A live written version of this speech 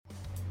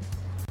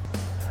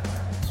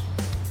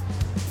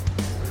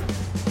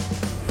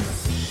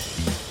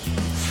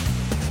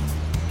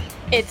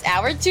It's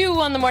hour 2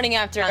 on the morning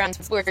after on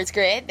Sports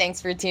Grid.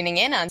 Thanks for tuning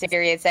in on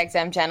Sirius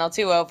XM Channel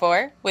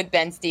 204 with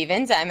Ben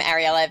Stevens. I'm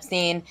Ariel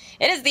Epstein.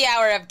 It is the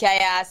hour of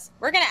chaos.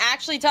 We're going to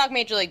actually talk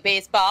Major League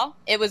Baseball.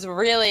 It was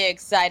really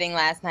exciting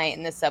last night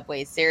in the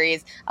Subway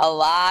Series. A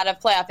lot of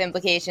playoff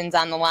implications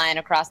on the line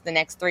across the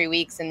next 3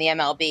 weeks in the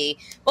MLB.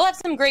 We'll have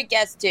some great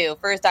guests, too.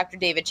 First, Dr.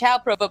 David Chow,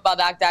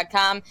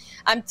 ProFootballDoc.com.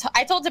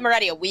 I told him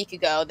already a week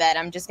ago that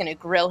I'm just going to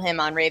grill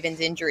him on Ravens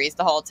injuries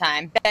the whole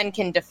time. Ben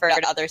can defer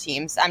to other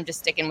teams. I'm just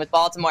sticking with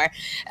Baltimore.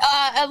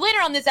 Later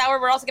on this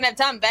hour, we're also going to have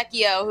Tom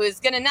Vecchio,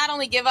 who's going to not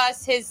only give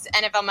us his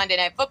NFL Monday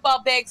Night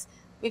Football picks,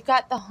 we've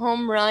got the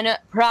home run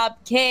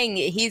prop king.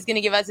 He's going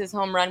to give us his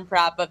home run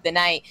prop of the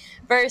night.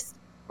 First,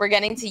 we're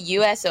getting to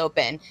U.S.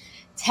 Open.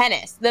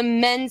 Tennis, the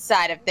men's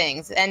side of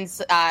things, and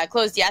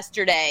closed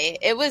yesterday.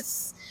 It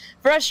was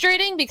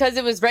frustrating because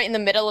it was right in the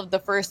middle of the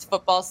first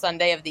football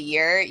Sunday of the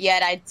year,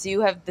 yet I do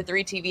have the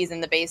 3 TVs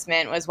in the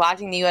basement, was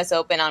watching the U.S.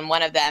 Open on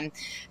one of them,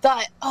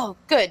 thought, oh,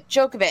 good,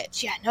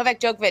 Djokovic. Yeah, Novak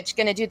Djokovic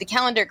going to do the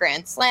calendar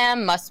Grand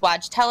Slam,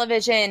 must-watch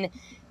television.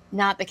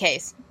 Not the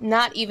case.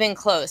 Not even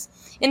close.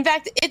 In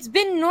fact, it's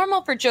been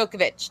normal for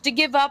Djokovic to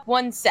give up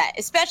one set,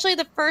 especially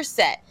the first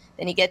set.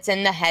 Then he gets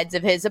in the heads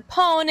of his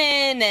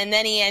opponent, and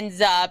then he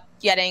ends up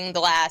getting the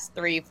last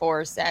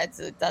 3-4 sets.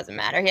 It doesn't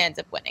matter. He ends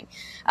up winning.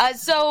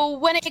 So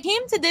when it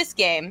came to this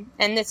game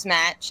and this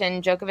match,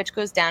 and Djokovic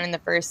goes down in the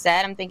first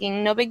set, I'm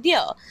thinking, no big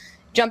deal.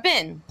 Jump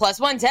in. Plus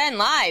 110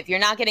 live. You're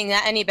not getting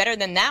that any better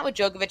than that with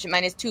Djokovic at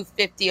minus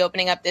 250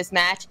 opening up this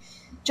match.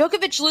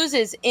 Djokovic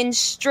loses in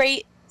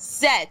straight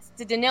sets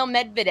to Daniil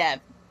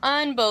Medvedev.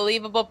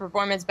 Unbelievable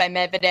performance by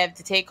Medvedev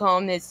to take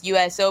home this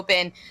U.S.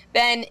 Open.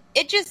 Ben,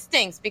 it just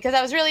stinks because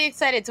I was really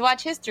excited to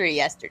watch history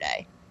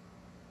yesterday.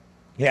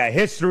 Yeah,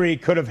 history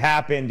could have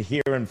happened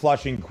here in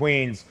Flushing,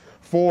 Queens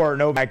for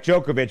Novak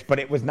Djokovic, but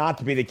it was not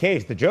to be the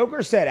case. The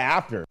Joker said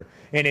after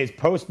in his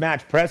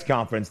post-match press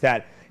conference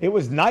that it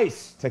was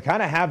nice to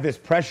kind of have this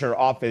pressure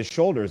off his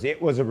shoulders.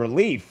 It was a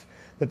relief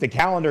that the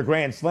calendar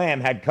Grand Slam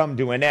had come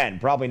to an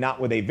end, probably not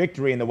with a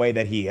victory in the way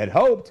that he had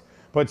hoped,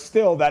 but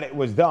still that it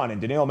was done. And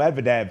Daniil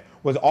Medvedev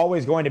was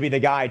always going to be the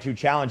guy to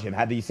challenge him.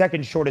 Had the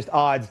second shortest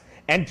odds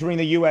entering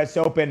the U.S.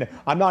 Open.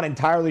 I'm not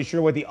entirely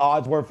sure what the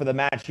odds were for the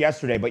match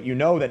yesterday, but you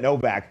know that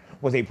Novak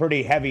was a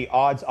pretty heavy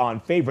odds-on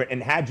favorite.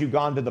 And had you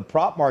gone to the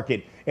prop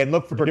market and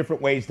looked for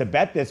different ways to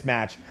bet this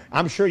match,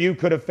 I'm sure you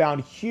could have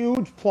found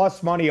huge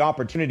plus money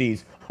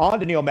opportunities on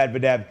Daniil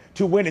Medvedev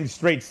to win in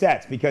straight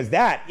sets, because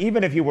that,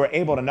 even if you were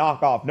able to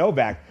knock off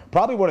Novak,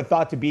 probably would have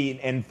thought to be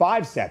in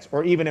 5 sets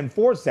or even in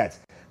 4 sets.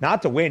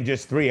 Not to win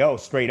just 3-0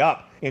 straight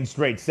up in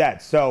straight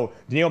sets. So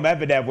Daniil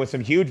Medvedev with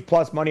some huge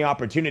plus money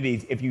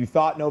opportunities. If you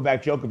thought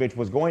Novak Djokovic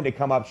was going to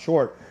come up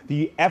short,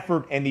 the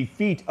effort and the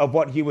feat of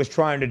what he was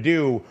trying to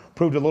do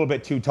proved a little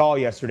bit too tall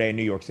yesterday in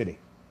New York City.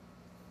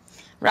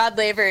 Rod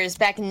Laver's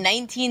back in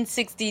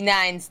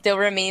 1969 still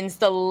remains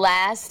the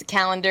last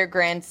calendar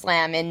Grand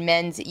Slam in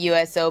men's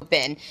U.S.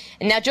 Open.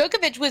 And now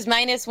Djokovic was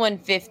minus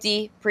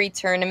 150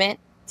 pre-tournament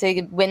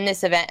to win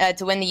this event,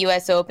 to win the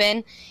U.S.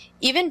 Open.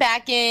 Even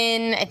back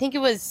in, I think it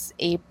was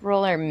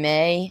April or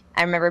May,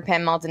 I remember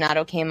Pam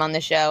Maldonado came on the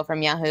show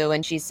from Yahoo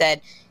and she said,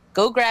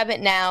 go grab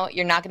it now.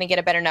 You're not going to get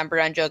a better number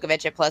on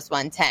Djokovic at plus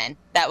 110.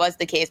 That was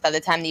the case by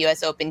the time the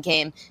U.S. Open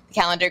came. The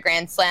calendar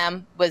Grand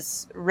Slam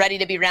was ready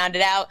to be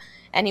rounded out,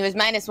 and he was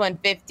minus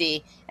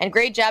 150. And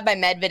great job by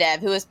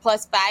Medvedev, who was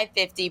plus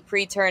 550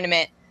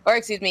 pre-tournament. Or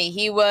excuse me,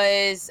 he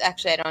was,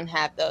 actually I don't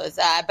have those,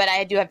 but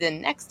I do have the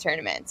next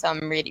tournament, so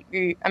I'm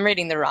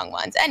reading the wrong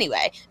ones.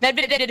 Anyway,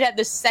 Medvedev did have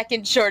the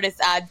second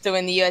shortest odds to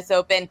win the U.S.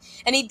 Open,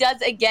 and he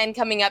does again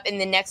coming up in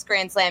the next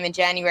Grand Slam in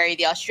January,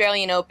 the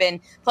Australian Open,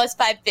 plus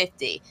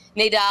 550.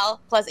 Nadal,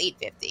 plus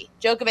 850.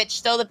 Djokovic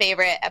still the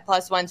favorite at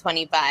plus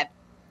 125.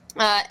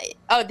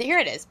 Here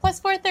it is. Plus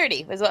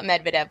 430 was what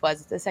Medvedev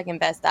was. The second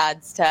best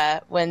odds to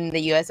win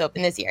the U.S.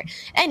 Open this year.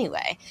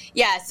 Anyway,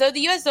 yeah, so the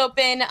U.S.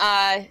 Open,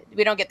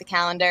 we don't get the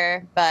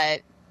calendar,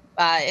 but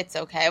it's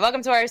okay.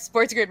 Welcome to our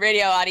Sports Grid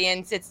radio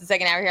audience. It's the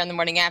second hour here on the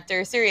morning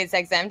after. Sirius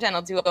XM,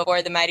 channel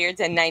 204, the mightier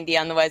 1090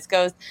 on the West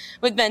Coast.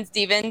 With Ben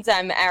Stevens,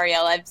 I'm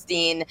Ariel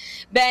Epstein.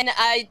 Ben,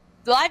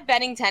 live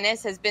betting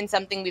tennis has been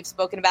something we've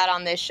spoken about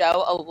on this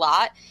show a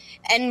lot.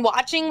 And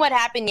watching what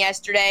happened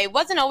yesterday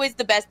wasn't always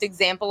the best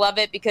example of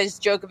it because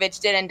Djokovic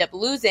did end up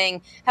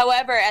losing.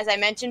 However, as I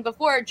mentioned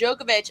before,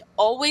 Djokovic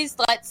always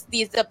lets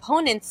these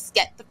opponents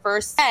get the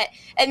first set,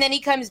 and then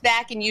he comes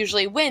back and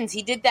usually wins.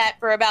 He did that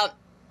for about,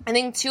 I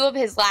think, 2 of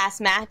his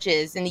last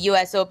matches in the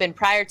U.S. Open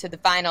prior to the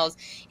finals.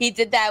 He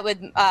did that with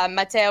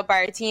Matteo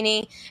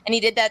Berrettini, and he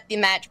did that the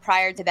match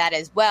prior to that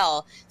as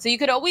well. So you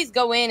could always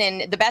go in,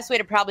 and the best way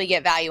to probably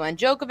get value on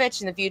Djokovic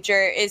in the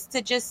future is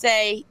to just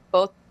say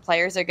both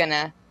players are going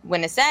to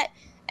win a set,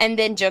 and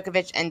then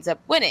Djokovic ends up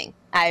winning.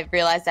 I've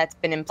realized that's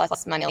been in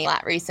plus money a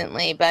lot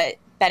recently, but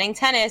betting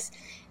tennis,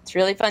 it's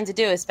really fun to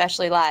do,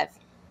 especially live.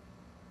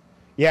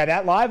 Yeah,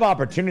 that live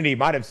opportunity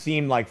might have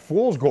seemed like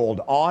fool's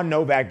gold on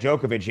Novak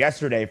Djokovic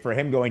yesterday for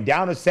him going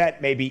down a set,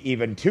 maybe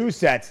even 2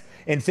 sets,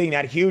 and seeing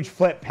that huge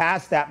flip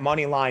past that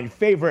money line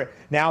favorite,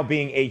 now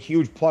being a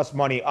huge plus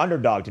money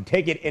underdog. To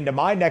take it into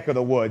my neck of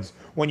the woods,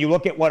 when you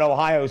look at what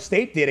Ohio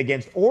State did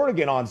against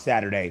Oregon on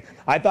Saturday,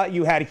 I thought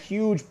you had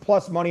huge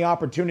plus money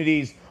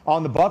opportunities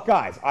on the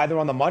Buckeyes, either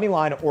on the money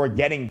line or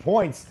getting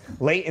points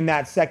late in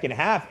that second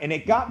half, and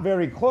it got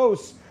very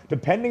close.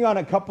 Depending on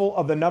a couple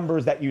of the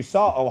numbers that you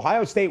saw,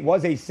 Ohio State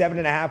was a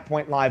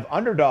 7.5-point live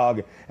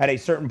underdog at a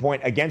certain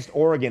point against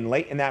Oregon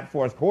late in that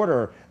fourth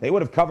quarter. They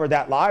would have covered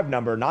that live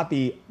number, not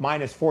the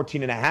minus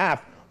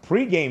 14.5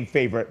 pregame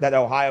favorite that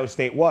Ohio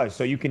State was.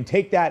 So you can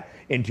take that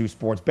into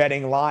sports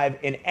betting live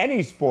in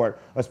any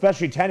sport,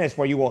 especially tennis,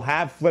 where you will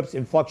have flips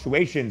and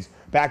fluctuations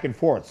back and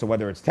forth. So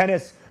whether it's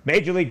tennis,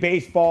 Major League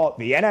Baseball,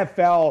 the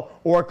NFL,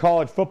 or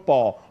college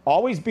football,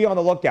 always be on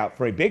the lookout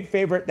for a big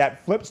favorite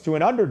that flips to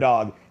an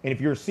underdog. And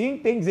if you're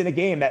seeing things in a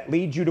game that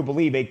lead you to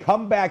believe a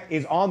comeback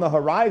is on the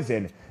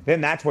horizon, then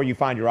that's where you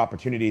find your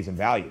opportunities and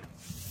value.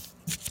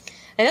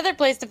 Another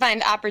place to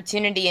find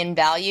opportunity and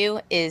value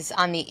is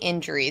on the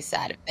injury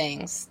side of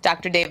things.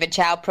 Dr. David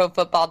Chow,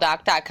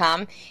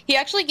 ProFootballDoc.com, he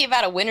actually gave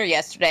out a winner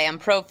yesterday on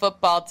Pro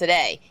Football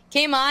Today.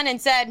 Came on and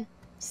said,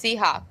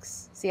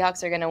 Seahawks.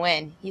 Seahawks are going to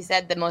win. He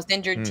said the most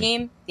injured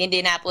team, the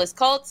Indianapolis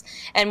Colts.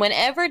 And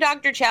whenever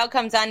Dr. Chow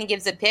comes on and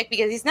gives a pick,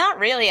 because he's not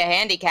really a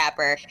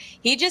handicapper,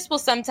 he just will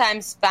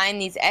sometimes find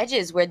these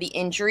edges where the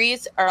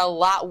injuries are a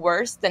lot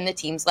worse than the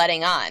team's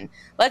letting on.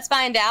 Let's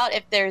find out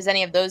if there's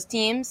any of those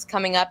teams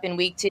coming up in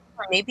week 2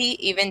 or maybe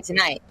even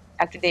tonight.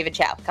 Dr. David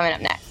Chow coming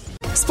up next.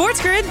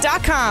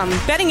 SportsGrid.com.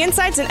 Betting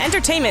insights and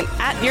entertainment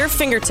at your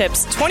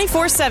fingertips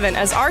 24/7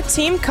 as our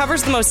team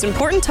covers the most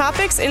important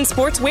topics in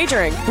sports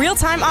wagering.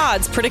 Real-time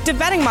odds, predictive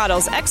betting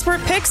models,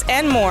 expert picks,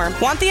 and more.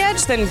 Want the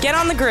edge? Then get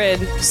on the grid.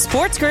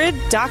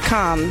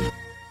 SportsGrid.com.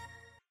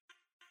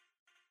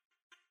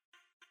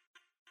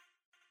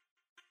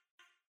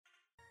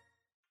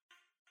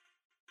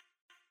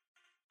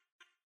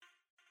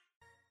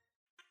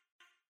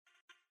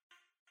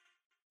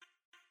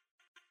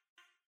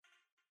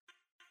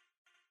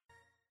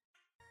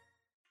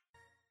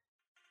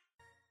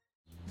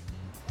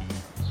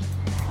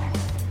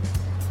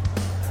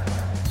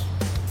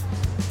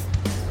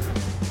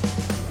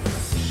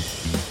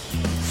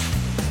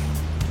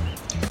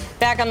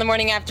 Back on the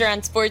morning after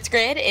on Sports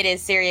Grid, it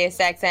is Sirius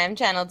XM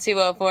channel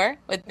 204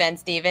 with Ben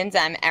Stevens.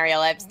 I'm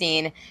Ariel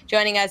Epstein.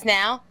 Joining us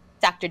now,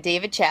 Dr.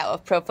 David Chow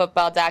of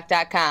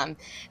ProFootballDoc.com.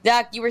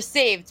 Doc, you were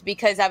saved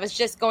because I was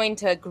just going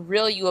to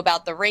grill you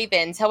about the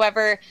Ravens.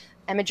 However,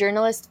 I'm a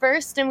journalist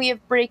first, and we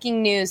have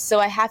breaking news, so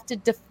I have to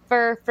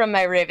defer from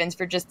my Ravens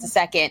for just a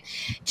second.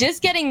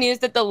 Just getting news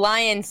that the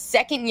Lions'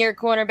 second-year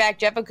cornerback,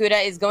 Jeff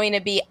Okudah, is going to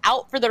be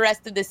out for the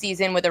rest of the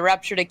season with a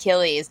ruptured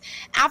Achilles.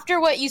 After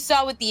what you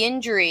saw with the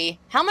injury,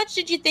 how much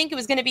did you think it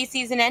was going to be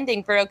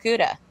season-ending for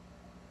Okudah?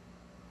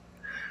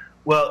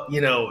 Well, you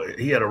know,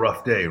 he had a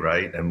rough day,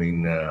 right? I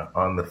mean,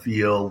 on the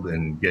field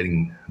and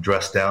getting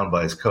dressed down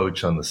by his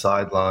coach on the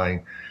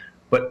sideline.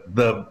 But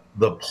the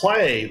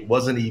play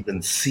wasn't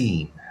even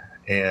seen.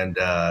 And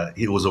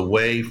it was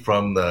away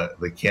from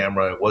the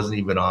camera. It wasn't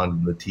even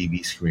on the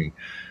TV screen.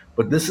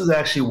 But this is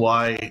actually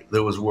why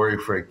there was worry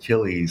for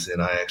Achilles,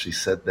 and I actually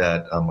said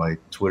that on my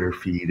Twitter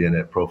feed and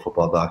at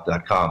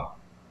ProFootballDoc.com.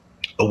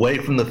 Away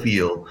from the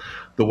field,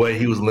 the way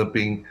he was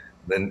limping,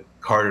 then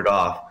carted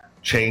off,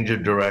 change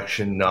of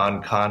direction,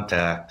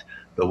 non-contact,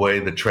 the way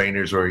the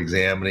trainers were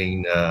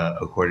examining,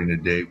 according to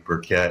Dave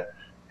Burkett,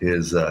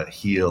 his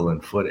heel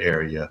and foot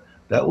area.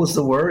 That was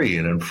the worry,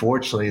 and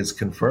unfortunately it's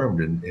confirmed.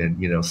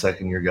 And you know,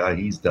 second-year guy,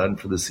 he's done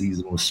for the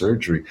season with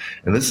surgery.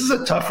 And this is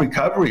a tough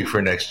recovery for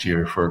next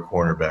year for a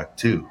cornerback,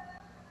 too.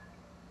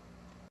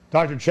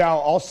 Dr. Chow,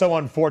 also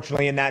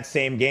unfortunately in that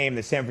same game,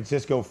 the San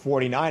Francisco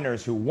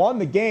 49ers, who won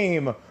the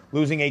game,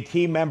 losing a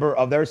key member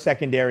of their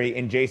secondary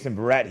in Jason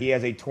Verrett. He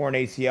has a torn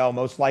ACL,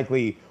 most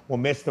likely will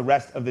miss the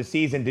rest of the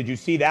season. Did you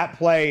see that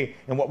play,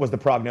 and what was the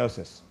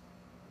prognosis?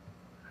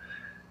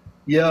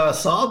 Yeah, I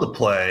saw the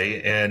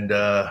play, and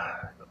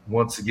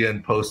once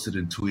again posted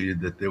and tweeted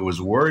that there was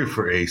worry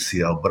for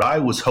ACL, but I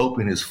was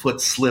hoping his foot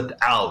slipped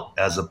out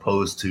as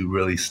opposed to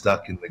really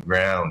stuck in the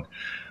ground.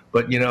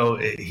 But, you know,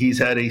 he's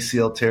had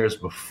ACL tears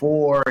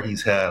before.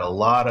 He's had a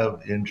lot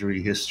of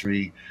injury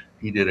history.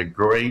 He did a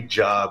great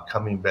job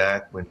coming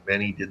back when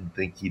many didn't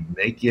think he'd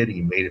make it.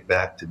 He made it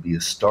back to be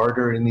a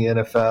starter in the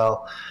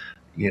NFL.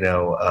 You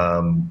know,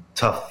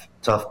 tough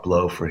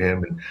blow for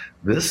him. And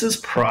this is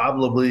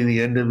probably the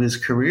end of his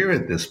career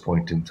at this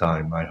point in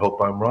time. I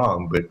hope I'm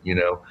wrong, but, you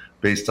know,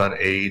 based on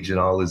age and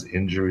all his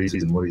injuries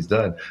and what he's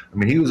done. I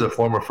mean, he was a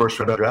former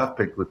first-round draft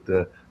pick with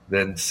the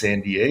then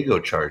San Diego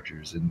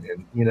Chargers.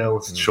 And you know,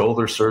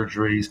 shoulder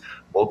surgeries,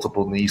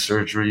 multiple knee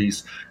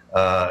surgeries.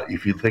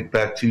 If you think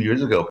back 2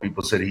 years ago,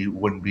 people said he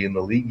wouldn't be in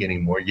the league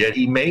anymore, yet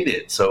he made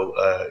it. So,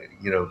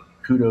 you know,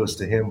 kudos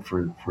to him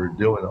for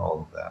doing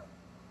all of that.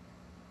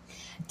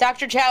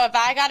 Dr. Chow, if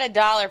I got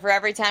 $1 for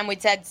every time we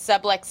said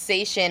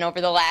subluxation over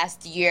the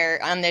last year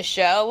on this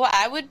show,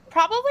 I would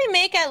probably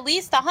make at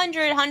least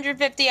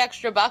 150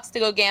 extra bucks to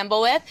go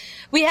gamble with.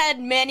 We had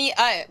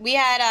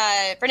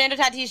Fernando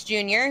Tatis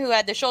Jr., who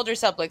had the shoulder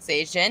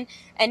subluxation.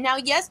 And now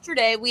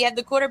yesterday, we had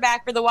the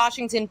quarterback for the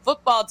Washington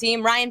football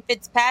team, Ryan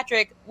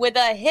Fitzpatrick, with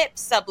a hip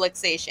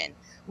subluxation.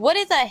 What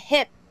is a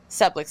hip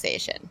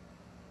subluxation?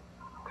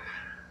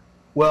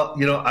 Well,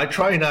 I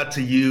try not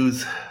to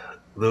use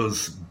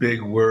those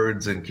big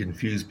words and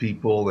confuse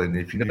people. And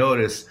if you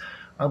notice,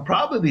 I'm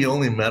probably the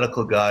only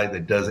medical guy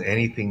that does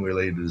anything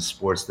related to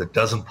sports that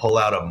doesn't pull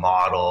out a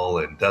model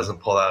and doesn't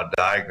pull out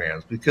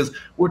diagrams, because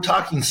we're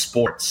talking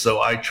sports.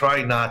 So I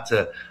try not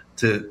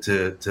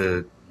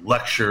to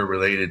lecture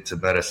related to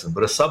medicine.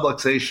 But a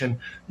subluxation,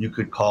 you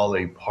could call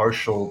a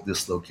partial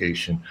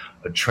dislocation.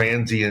 A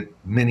transient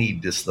mini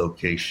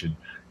dislocation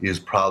is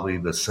probably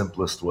the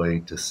simplest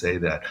way to say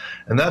that.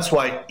 And that's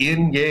why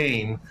in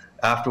game,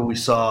 after we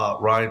saw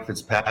Ryan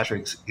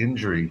Fitzpatrick's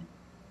injury,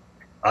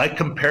 I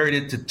compared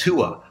it to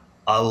Tua,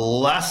 a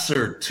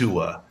lesser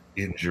Tua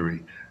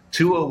injury.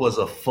 Tua was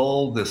a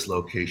full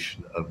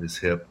dislocation of his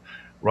hip.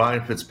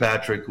 Ryan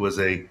Fitzpatrick was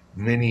a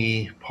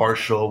mini,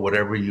 partial,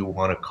 whatever you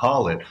want to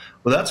call it.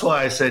 Well, that's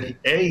why I said,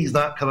 A, he's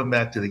not coming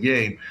back to the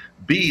game.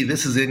 B,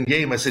 this is in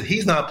game. I said,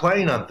 he's not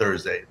playing on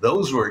Thursday.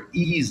 Those were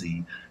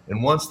easy.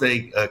 And once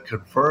they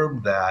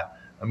confirmed that,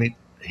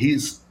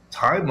 his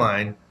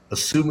timeline,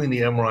 assuming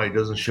the MRI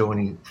doesn't show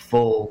any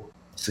full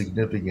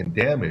significant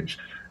damage,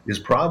 is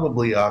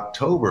probably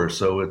October.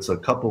 So it's a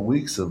couple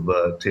weeks of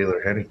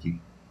Taylor Henneke.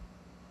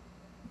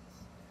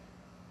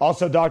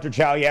 Also, Dr.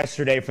 Chow,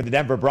 yesterday for the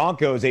Denver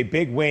Broncos, a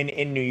big win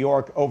in New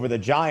York over the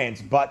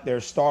Giants, but their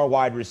star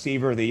wide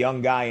receiver, the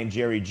young guy in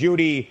Jerry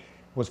Jeudy,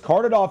 was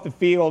carted off the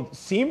field,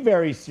 seemed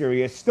very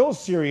serious, still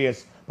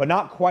serious, but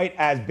not quite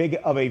as big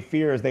of a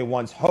fear as they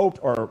once hoped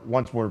or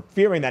once were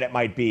fearing that it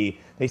might be.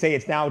 They say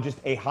it's now just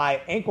a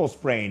high ankle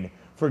sprain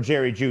for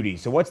Jerry Jeudy.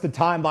 So what's the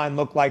timeline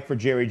look like for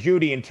Jerry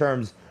Jeudy in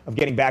terms of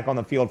getting back on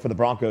the field for the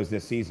Broncos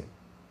this season?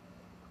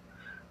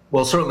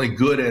 Well, certainly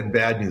good and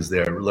bad news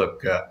there.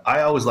 Look,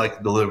 I always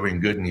like delivering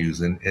good news.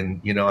 And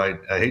I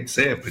hate to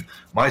say it, but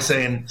my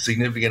saying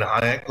significant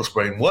high ankle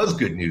sprain was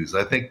good news.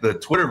 I think the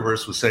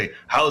Twitterverse was saying,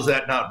 how is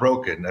that not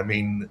broken?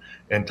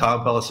 And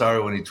Tom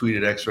Pelissero, when he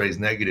tweeted X-rays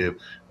negative,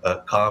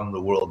 calmed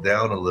the world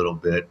down a little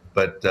bit.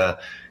 But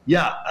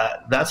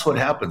that's what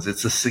happens.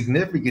 It's a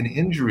significant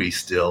injury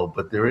still,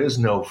 but there is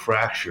no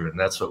fracture. And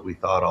that's what we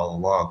thought all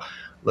along.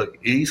 Look,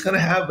 he's going to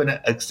have an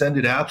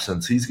extended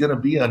absence. He's going to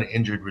be on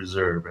injured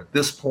reserve. At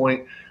this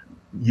point,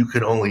 you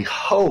can only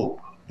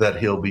hope that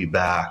he'll be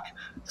back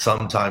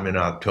sometime in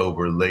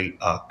October, late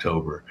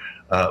October.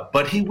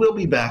 But he will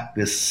be back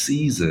this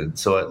season,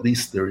 so at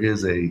least there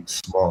is a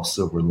small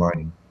silver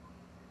lining.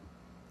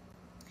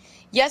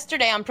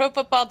 Yesterday on Pro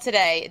Football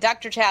Today,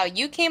 Dr. Chow,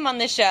 you came on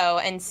the show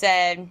and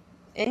said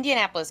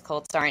Indianapolis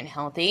Colts aren't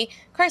healthy.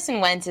 Carson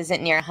Wentz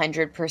isn't near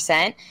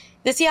 100%.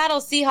 The Seattle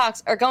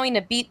Seahawks are going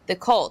to beat the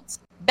Colts.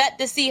 Bet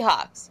the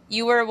Seahawks.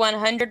 You were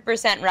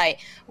 100% right.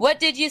 What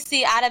did you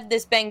see out of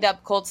this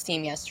banged-up Colts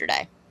team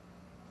yesterday?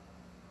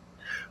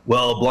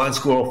 Well, a blind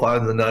squirrel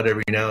finds the nut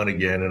every now and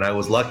again, and I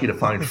was lucky to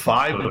find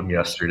 5 of them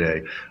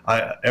yesterday.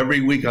 Every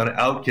week on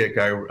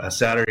Outkick,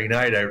 Saturday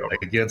night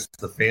against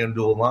the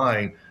FanDuel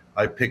line,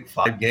 I picked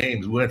 5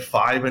 games. We went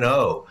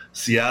 5-0.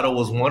 Seattle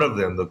was one of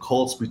them. The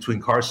Colts, between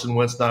Carson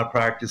Wentz not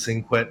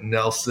practicing, Quentin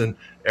Nelson,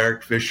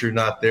 Eric Fisher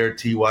not there,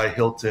 T.Y.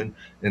 Hilton,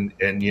 and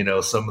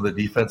some of the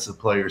defensive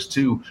players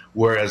too.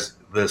 Whereas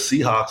the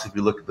Seahawks, if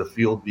you look at the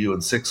field view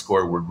and six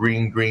score, were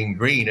green, green,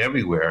 green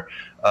everywhere.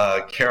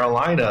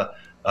 Carolina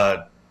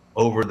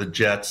over the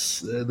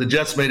Jets. The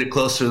Jets made it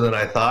closer than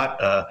I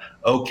thought.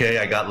 Okay,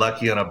 I got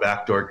lucky on a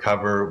backdoor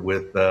cover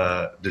with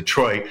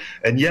Detroit.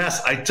 And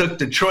yes, I took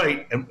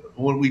Detroit. And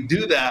when we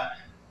do that,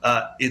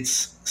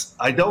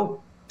 I don't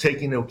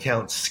take into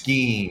account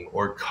scheme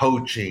or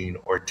coaching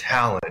or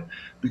talent,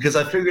 because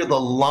I figure the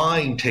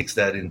line takes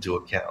that into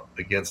account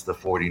against the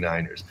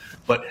 49ers.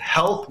 But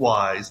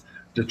health-wise,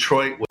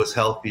 Detroit was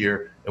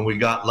healthier, and we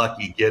got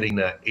lucky getting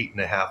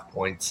 8.5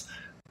 points.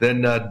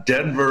 Then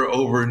Denver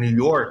over New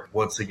York,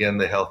 once again,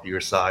 the healthier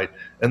side.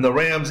 And the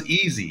Rams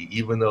easy,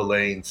 even though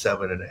laying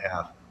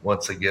 7.5,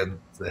 once again,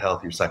 the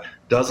healthier side.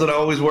 Doesn't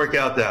always work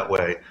out that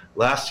way.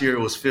 Last year it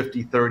was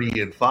 50,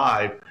 30, and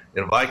 5.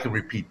 And if I could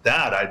repeat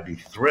that, I'd be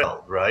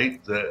thrilled, right?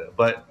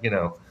 But,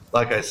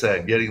 like I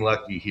said, getting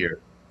lucky here.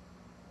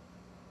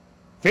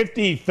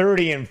 50,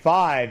 30, and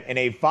 5 and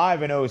a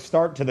 5-0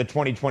 start to the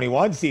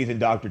 2021 season,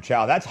 Dr.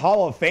 Chow. That's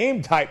Hall of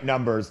Fame type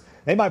numbers.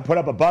 They might put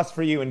up a bus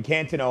for you in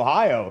Canton,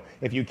 Ohio,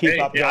 if you keep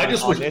up on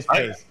this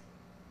pace.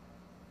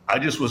 I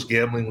just wish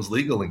gambling was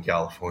legal in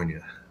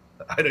California.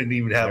 I didn't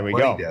even have money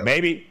down. Down.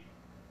 Maybe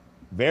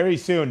very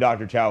soon,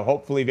 Dr. Chow.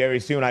 Hopefully very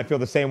soon. I feel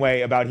the same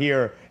way about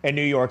here in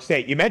New York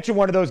State. You mentioned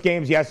one of those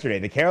games yesterday,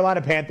 the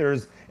Carolina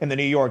Panthers and the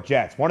New York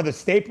Jets. One of the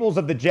staples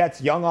of the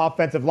Jets' young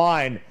offensive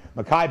line,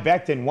 Mekhi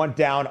Becton, went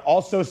down,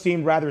 also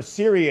seemed rather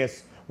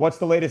serious. What's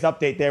the latest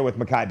update there with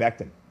Mekhi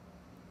Becton?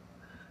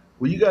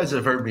 Well, you guys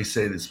have heard me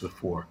say this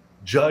before.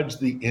 Judge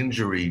the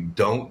injury,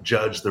 don't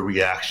judge the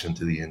reaction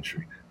to the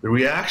injury. The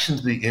reaction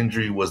to the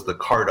injury was the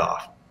cart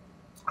off.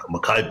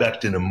 Mekhi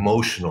Becton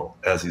emotional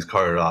as he's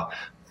carted off,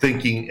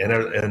 thinking,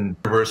 and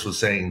Reverse was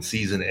saying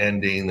season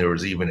ending. There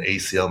was even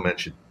ACL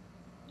mentioned.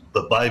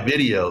 But by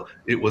video,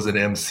 it was an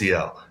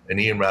MCL.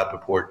 And Ian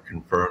Rappaport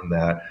confirmed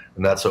that.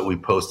 And that's what we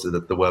posted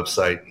at the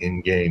website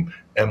in game,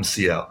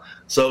 MCL.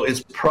 So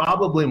it's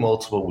probably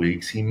multiple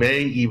weeks. He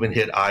may even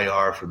hit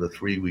IR for the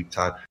 3-week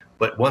time.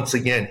 But once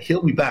again,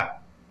 he'll be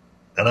back.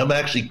 And I'm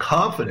actually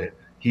confident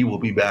he will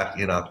be back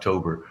in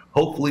October.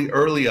 Hopefully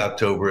early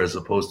October as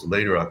opposed to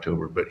later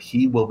October. But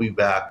he will be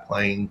back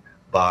playing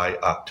by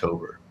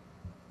October.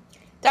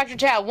 Dr.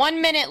 Chow,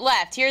 1 minute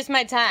left. Here's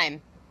my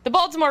time. The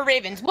Baltimore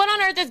Ravens, what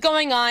on earth is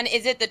going on?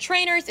 Is it the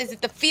trainers? Is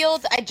it the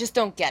fields? I just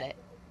don't get it.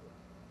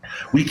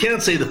 We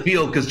can't say the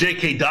field because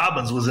J.K.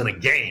 Dobbins was in a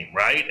game,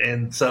 right?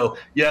 And so,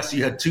 yes,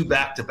 you had 2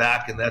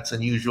 back-to-back, and that's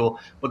unusual.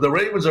 But the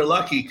Ravens are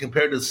lucky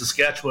compared to the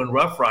Saskatchewan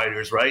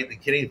Roughriders, right? The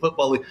Canadian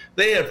Football League.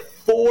 They had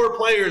 4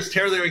 players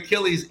tear their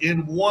Achilles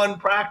in one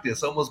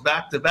practice, almost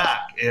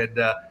back-to-back, and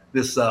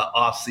this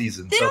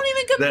offseason. They don't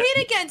even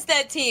compete against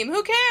that team.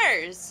 Who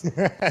cares?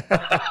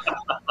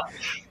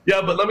 Yeah,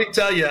 but let me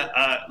tell you,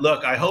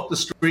 look, I hope the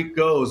streak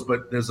goes,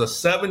 but there's a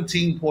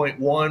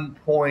 17.1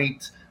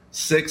 point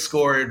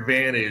 6-score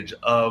advantage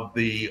of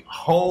the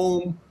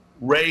home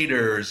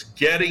Raiders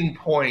getting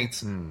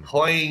points,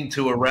 playing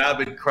to a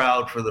rabid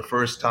crowd for the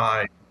first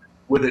time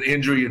with an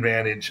injury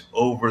advantage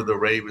over the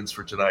Ravens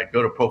for tonight.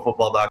 Go to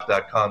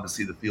profootballdoc.com to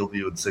see the field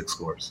view and 6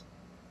 scores.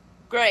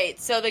 Great.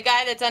 So the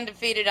guy that's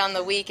undefeated on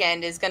the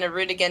weekend is going to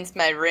root against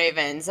my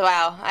Ravens.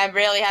 Wow, I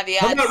really have the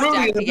odds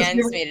stacked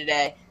against me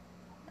today.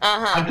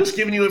 I'm just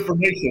giving you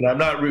information. I'm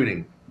not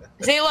rooting.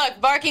 See, look,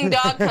 Barking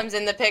Dog comes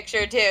in the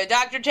picture, too.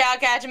 Dr. Chow,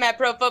 catch him at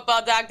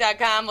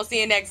profootballdoc.com. We'll see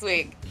you next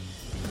week.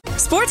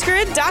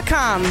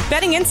 SportsGrid.com.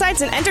 Betting insights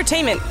and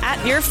entertainment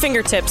at your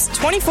fingertips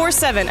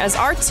 24/7 as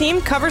our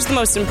team covers the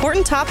most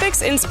important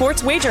topics in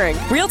sports wagering.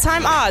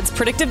 Real-time odds,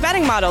 predictive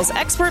betting models,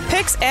 expert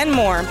picks, and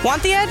more.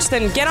 Want the edge?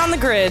 Then get on the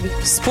grid.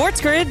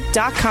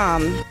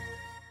 SportsGrid.com.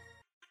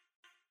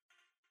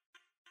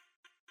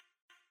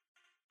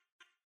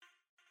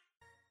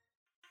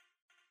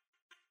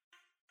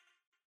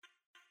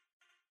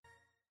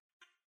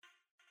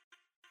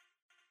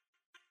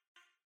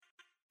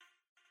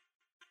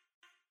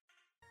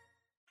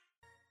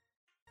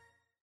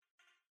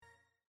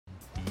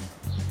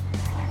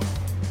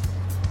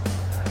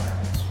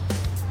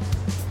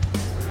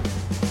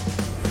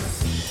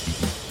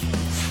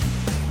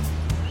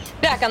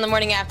 Back on the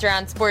morning after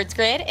on Sports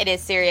Grid, it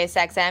is Sirius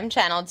XM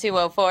channel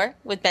 204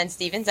 with Ben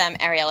Stevens. I'm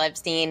Ariel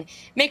Epstein.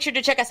 Make sure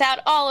to check us out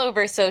all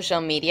over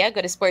social media.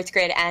 Go to Sports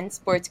Grid and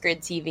Sports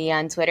Grid TV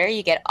on Twitter.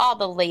 You get all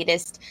the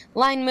latest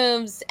line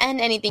moves and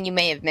anything you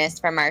may have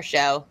missed from our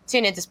show.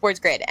 Tune into Sports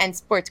Grid and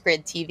Sports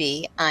Grid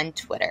TV on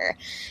Twitter.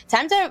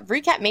 Time to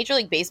recap Major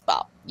League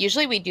Baseball.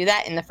 Usually we do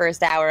that in the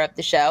first hour of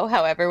the show.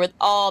 However, with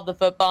all the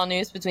football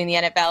news between the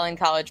NFL and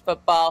college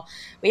football,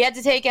 we had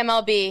to take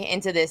MLB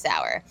into this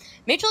hour.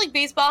 Major League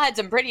Baseball had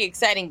some pretty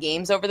exciting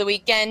games over the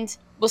weekend.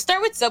 We'll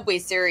start with Subway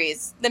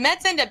Series. The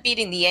Mets end up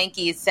beating the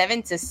Yankees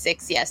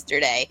 7-6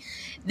 yesterday.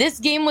 This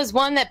game was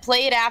one that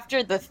played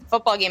after the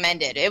football game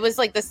ended. It was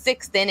like the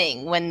 6th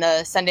inning when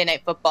the Sunday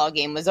Night Football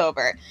game was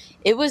over.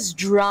 It was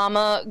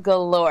drama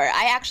galore.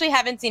 I actually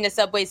haven't seen a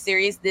Subway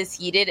Series this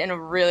heated in a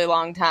really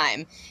long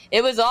time.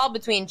 It was all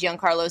between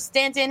Giancarlo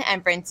Stanton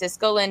and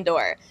Francisco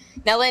Lindor.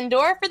 Now,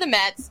 Lindor for the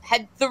Mets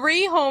had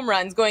 3 home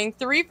runs, going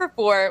 3 for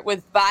 4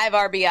 with 5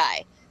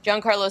 RBI.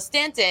 Giancarlo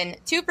Stanton,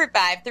 2 for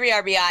 5, 3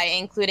 RBI,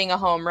 including a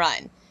home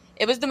run.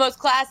 It was the most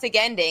classic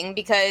ending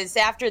because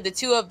after the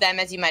 2 of them,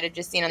 as you might have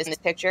just seen on this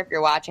picture if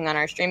you're watching on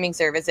our streaming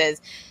services,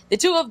 the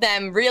 2 of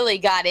them really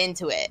got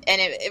into it.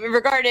 And it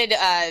regarded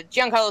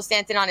Giancarlo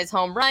Stanton on his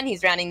home run.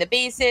 He's rounding the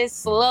bases,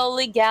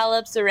 slowly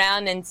gallops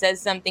around and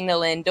says something to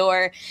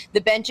Lindor.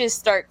 The benches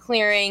start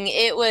clearing.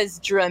 It was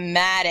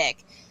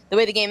dramatic. The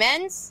way the game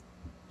ends,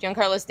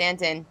 Giancarlo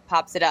Stanton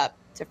pops it up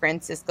to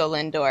Francisco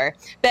Lindor.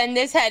 Ben,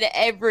 this had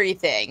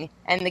everything,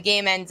 and the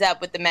game ends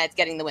up with the Mets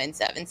getting the win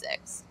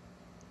 7-6.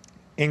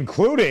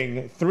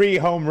 Including 3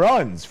 home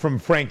runs from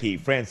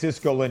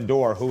Francisco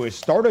Lindor, who has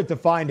started to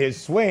find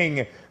his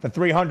swing. The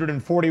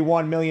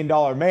 $341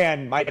 million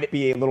man might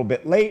be a little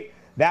bit late.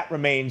 That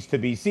remains to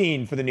be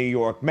seen for the New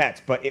York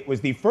Mets. But it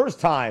was the first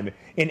time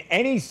in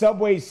any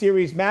Subway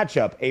Series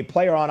matchup a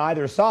player on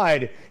either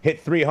side hit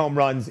 3 home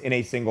runs in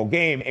a single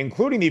game,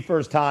 including the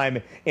first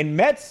time in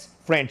Mets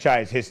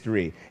franchise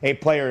history a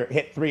player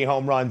hit 3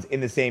 home runs in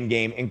the same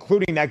game,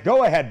 including that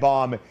go-ahead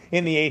bomb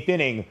in the 8th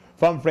inning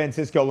from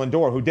Francisco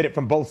Lindor, who did it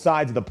from both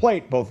sides of the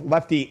plate, both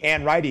lefty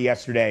and righty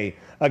yesterday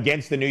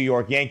against the New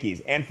York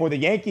Yankees. And for the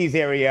Yankees,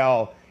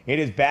 Ariel, it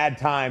is bad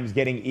times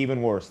getting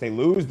even worse. They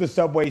lose the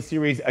Subway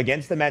Series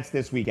against the Mets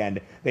this weekend.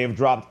 They have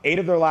dropped 8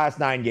 of their last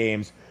 9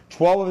 games,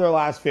 12 of their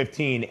last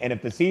 15. And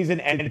if the season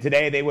ended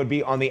today, they would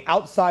be on the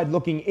outside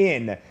looking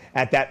in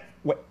at that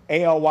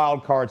AL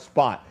wildcard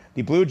spot.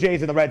 The Blue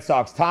Jays and the Red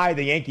Sox tie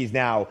the Yankees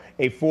now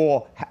a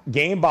full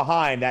game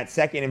behind that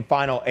second and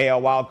final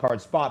AL wildcard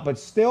spot. But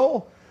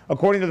still,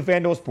 according to the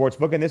FanDuel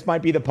Sportsbook, and this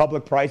might be the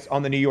public price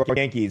on the New York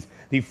Yankees,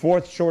 the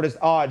fourth shortest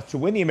odds to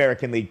win the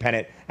American League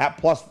pennant at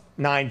plus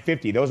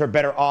 950. Those are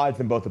better odds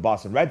than both the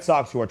Boston Red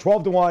Sox, who are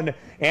 12-1,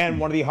 and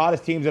one of the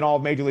hottest teams in all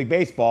of Major League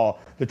Baseball,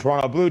 the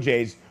Toronto Blue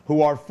Jays,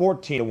 who are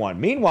 14-1.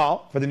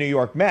 Meanwhile, for the New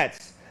York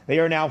Mets, they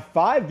are now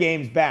 5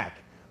 games back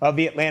of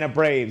the Atlanta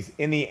Braves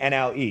in the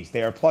NL East.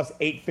 They are plus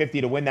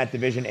 850 to win that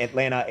division.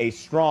 Atlanta, a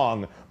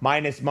strong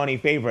minus money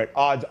favorite,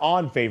 odds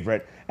on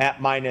favorite at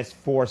minus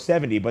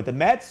 470. But the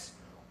Mets,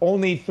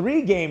 only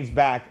 3 games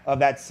back of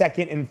that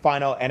second and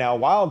final NL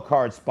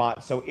wildcard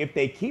spot. So if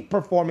they keep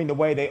performing the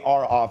way they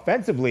are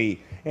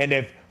offensively, and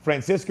if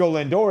Francisco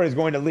Lindor is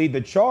going to lead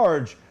the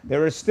charge,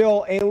 there is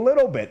still a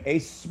little bit, a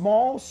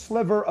small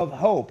sliver of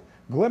hope,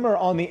 glimmer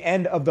on the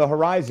end of the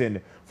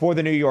horizon for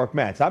the New York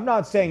Mets. I'm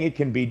not saying it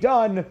can be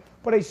done,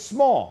 but a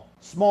small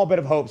bit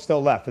of hope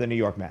still left for the New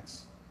York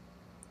Mets.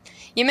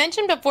 You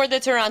mentioned before the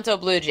Toronto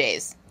Blue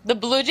Jays. The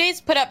Blue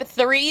Jays put up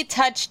 3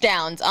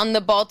 touchdowns on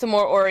the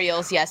Baltimore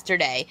Orioles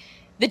yesterday.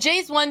 The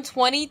Jays won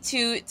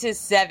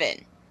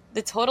 22-7.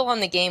 The total on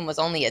the game was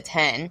only a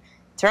 10.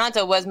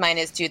 Toronto was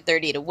minus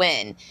 230 to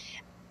win.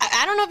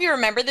 I don't know if you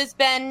remember this,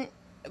 Ben.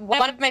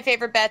 One of my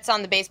favorite bets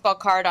on the baseball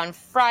card on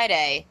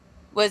Friday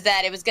was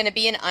that it was going to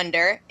be an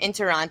under in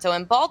Toronto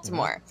and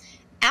Baltimore. Mm-hmm.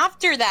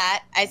 After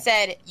that, I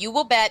said, you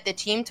will bet the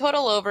team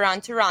total over on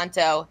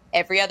Toronto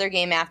every other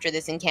game after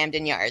this in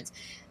Camden Yards.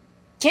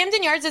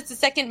 Camden Yards is the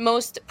second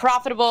most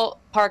profitable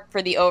park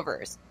for the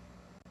overs.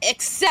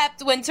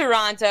 Except when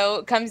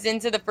Toronto comes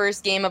into the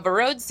first game of a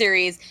road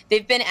series,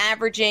 they've been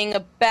averaging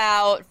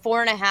about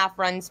 4.5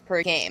 runs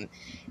per game.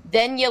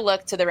 Then you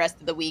look to the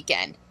rest of the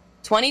weekend.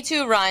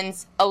 22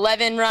 runs,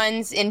 11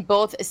 runs in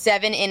both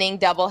 7-inning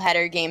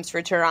doubleheader games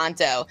for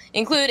Toronto,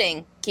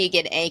 including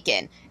Keegan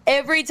Aiken.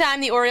 Every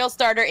time the Orioles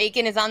starter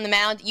Aiken is on the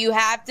mound, you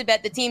have to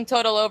bet the team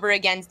total over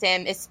against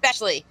him,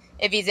 especially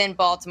if he's in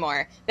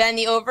Baltimore. Then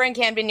the over in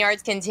Camden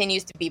Yards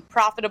continues to be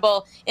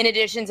profitable, in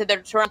addition to the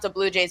Toronto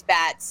Blue Jays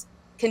bats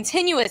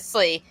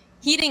continuously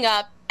heating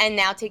up and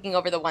now taking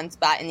over the 1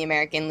 spot in the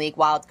American League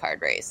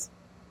wildcard race.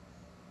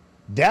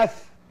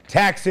 Death,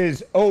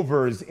 taxes,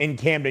 overs in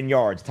Camden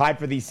Yards, tied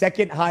for the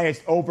second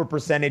highest over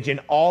percentage in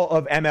all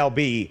of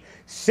MLB.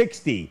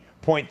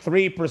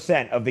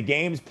 60.3% of the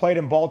games played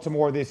in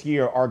Baltimore this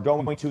year are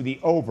going to the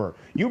over.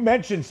 You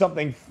mentioned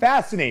something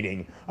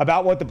fascinating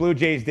about what the Blue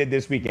Jays did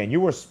this weekend. You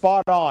were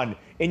spot on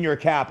in your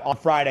cap on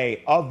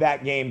Friday of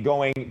that game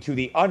going to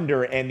the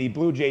under, and the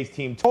Blue Jays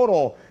team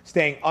total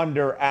staying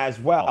under as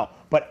well.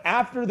 But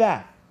after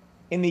that,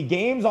 in the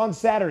games on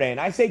Saturday, and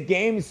I say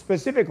games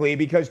specifically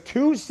because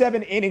 2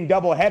 7-inning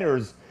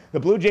doubleheaders, the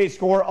Blue Jays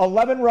score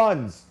 11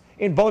 runs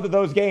in both of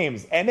those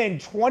games, and then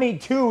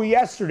 22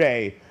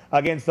 yesterday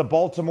against the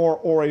Baltimore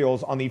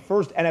Orioles on the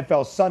first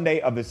NFL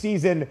Sunday of the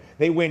season.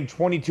 They win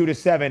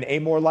 22-7, a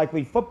more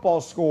likely football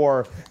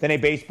score than a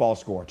baseball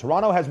score.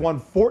 Toronto has won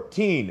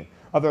 14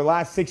 of their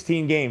last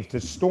 16 games to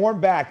storm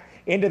back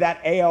into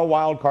that AL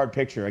wildcard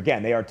picture.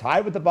 Again, they are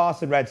tied with the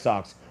Boston Red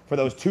Sox for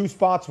those 2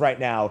 spots right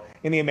now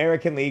in the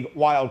American League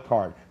wild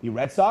card. The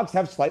Red Sox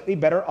have slightly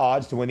better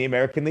odds to win the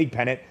American League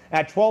pennant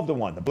at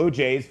 12-1. The Blue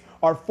Jays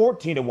are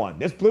 14-1.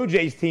 This Blue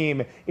Jays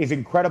team is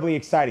incredibly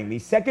exciting. The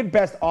second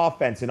best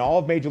offense in all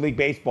of Major League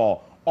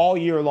Baseball all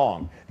year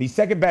long. The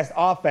second best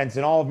offense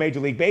in all of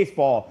Major League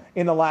Baseball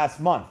in the last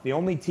month. The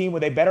only team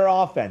with a better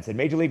offense in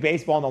Major League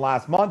Baseball in the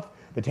last month,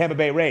 the Tampa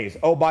Bay Rays.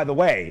 Oh, by the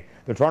way,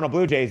 the Toronto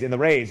Blue Jays and the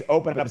Rays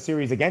open up a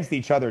series against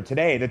each other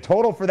today. The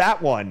total for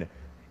that one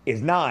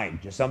is 9.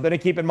 Just something to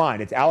keep in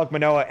mind. It's Alek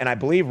Manoah and I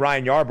believe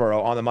Ryan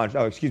Yarborough on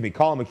the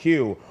Colin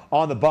McHugh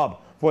on the bump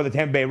for the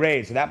Tampa Bay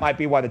Rays. So that might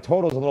be why the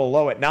total's a little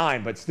low at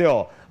 9, but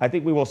still, I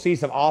think we will see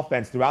some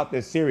offense throughout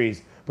this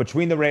series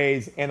between the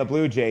Rays and the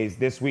Blue Jays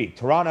this week.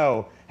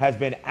 Toronto has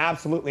been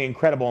absolutely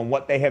incredible in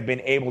what they have been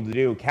able to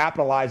do,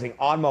 capitalizing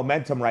on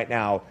momentum right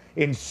now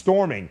in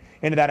storming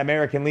into that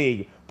American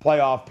League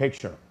playoff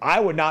picture. I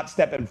would not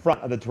step in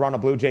front of the Toronto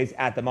Blue Jays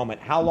at the moment.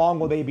 How long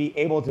will they be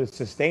able to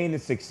sustain the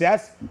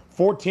success?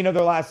 14 of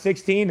their last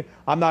 16?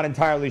 I'm not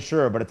entirely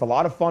sure, but it's a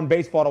lot of fun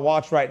baseball to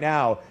watch right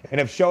now. And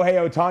if Shohei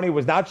Ohtani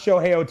was not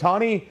Shohei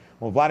Ohtani,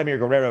 well, Vladimir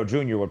Guerrero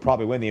Jr. would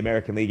probably win the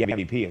American League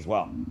MVP as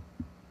well.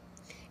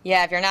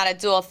 Yeah, if you're not a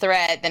dual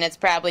threat, then it's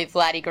probably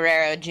Vladdy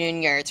Guerrero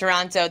Jr.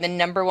 Toronto, the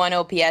number 1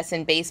 OPS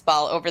in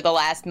baseball over the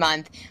last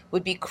month.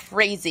 Would be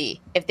crazy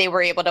if they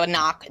were able to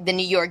knock the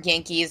New York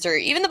Yankees or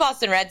even the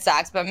Boston Red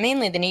Sox, but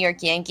mainly the New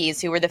York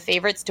Yankees, who were the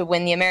favorites to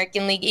win the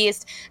American League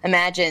East.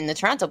 Imagine the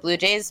Toronto Blue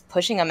Jays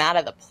pushing them out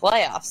of the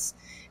playoffs.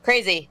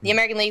 Crazy. The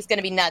American League is going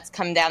to be nuts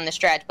coming down the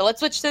stretch. But let's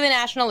switch to the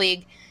National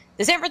League.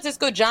 The San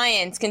Francisco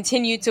Giants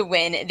continue to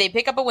win. They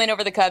pick up a win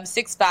over the Cubs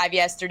 6-5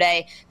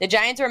 yesterday. The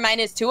Giants were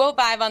minus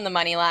 205 on the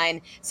money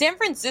line. San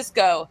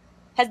Francisco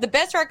has the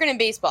best record in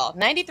baseball,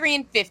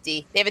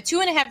 93-50. They have a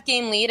 2.5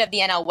 game lead of the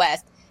NL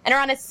West and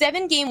are on a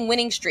 7-game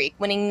winning streak,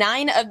 winning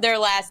 9 of their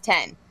last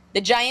 10.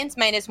 The Giants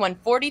minus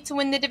 140 to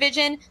win the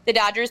division. The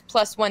Dodgers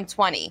plus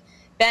 120.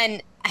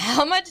 Ben,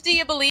 how much do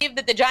you believe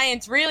that the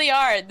Giants really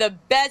are the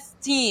best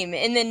team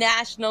in the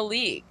National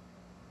League?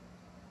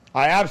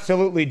 I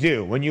absolutely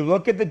do. When you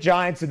look at the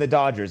Giants and the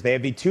Dodgers, they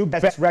have the two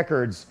best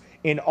records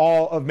in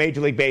all of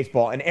Major League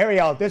Baseball. And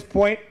Ariel, at this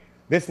point,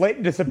 this late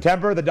into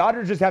September, the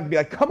Dodgers just have to be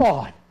like, come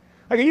on.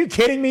 Like, are you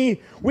kidding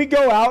me? We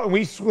go out and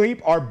we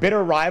sweep our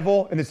bitter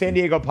rival in the San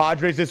Diego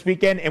Padres this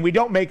weekend, and we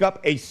don't make up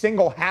a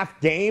single half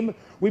game.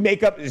 We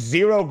make up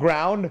zero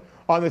ground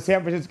on the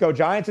San Francisco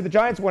Giants. And the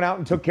Giants went out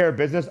and took care of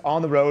business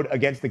on the road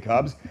against the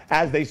Cubs,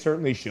 as they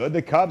certainly should.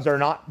 The Cubs are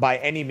not by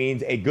any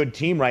means a good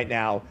team right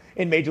now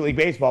in Major League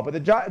Baseball. But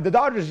the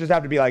Dodgers just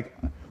have to be like,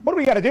 what do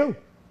we got to do?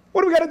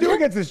 What do we got to do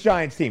against this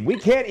Giants team? We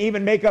can't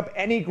even make up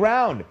any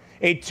ground.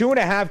 A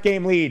 2.5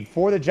 game lead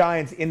for the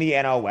Giants in the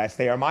NL West.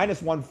 They are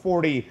minus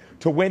 140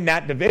 to win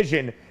that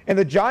division. And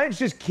the Giants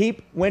just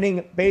keep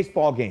winning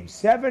baseball games.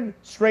 7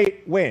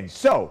 straight wins.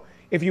 So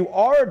if you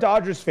are a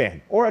Dodgers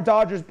fan or a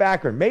Dodgers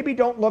backer, maybe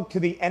don't look to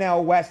the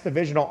NL West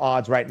divisional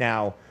odds right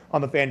now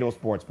on the FanDuel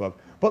Sportsbook,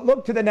 but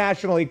look to the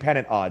National League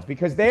pennant odds,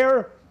 because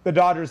there the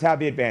Dodgers have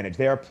the advantage.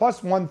 They are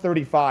plus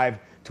 135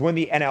 to win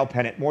the NL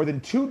pennant, more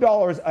than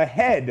 $2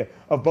 ahead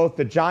of both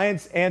the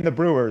Giants and the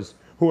Brewers,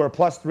 who are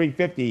plus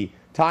 350,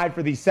 tied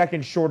for the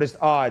second shortest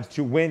odds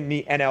to win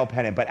the NL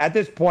pennant. But at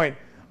this point,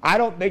 I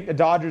don't think the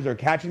Dodgers are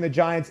catching the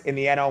Giants in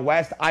the NL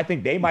West. I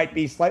think they might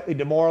be slightly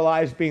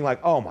demoralized, being like,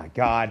 oh my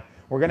God,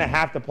 we're going to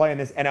have to play in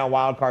this NL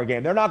wildcard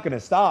game. They're not going to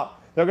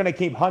stop. They're going to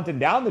keep hunting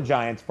down the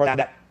Giants for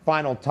that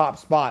final top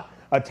spot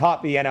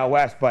atop the NL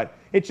West. But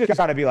it's just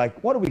got to be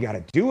like, what do we got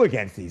to do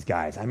against these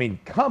guys? I mean,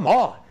 come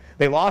on.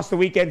 They lost the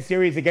weekend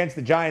series against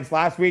the Giants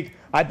last week.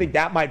 I think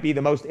that might be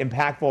the most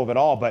impactful of it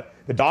all. But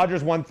the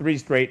Dodgers won 3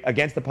 straight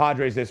against the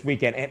Padres this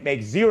weekend. It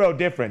makes zero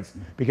difference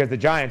because the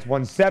Giants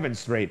won 7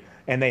 straight,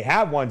 and they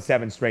have won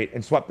 7 straight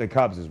and swept the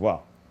Cubs as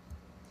well.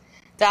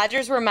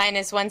 Dodgers were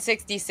minus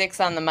 166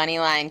 on the money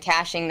line,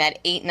 cashing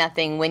that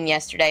 8-0 win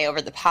yesterday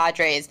over the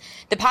Padres.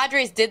 The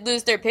Padres did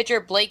lose their pitcher,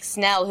 Blake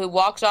Snell, who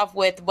walked off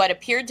with what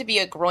appeared to be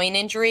a groin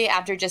injury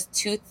after just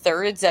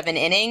 2/3 of an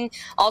inning.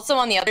 Also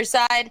on the other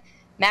side,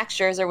 Max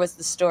Scherzer was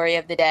the story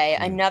of the day.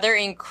 Another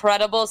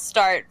incredible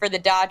start for the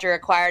Dodger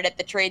acquired at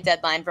the trade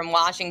deadline from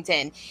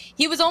Washington.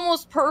 He was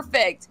almost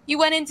perfect. He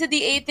went into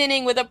the 8th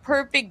inning with a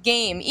perfect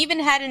game, even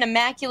had an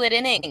immaculate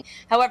inning.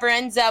 However,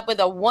 ends up with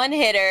a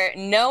 1-hitter,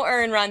 no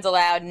earned runs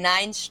allowed,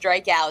 9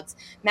 strikeouts.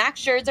 Max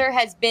Scherzer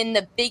has been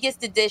the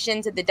biggest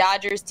addition to the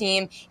Dodgers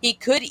team. He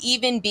could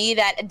even be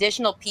that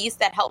additional piece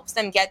that helps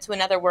them get to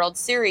another World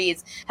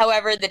Series.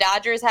 However, the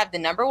Dodgers have the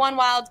number 1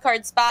 wild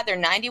card spot. They're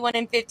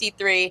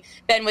 91-53.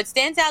 Ben, what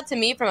stands out to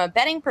me from a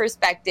betting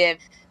perspective,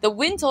 the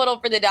win total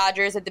for the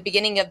Dodgers at the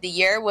beginning of the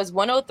year was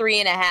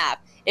 103.5.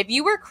 If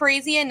you were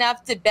crazy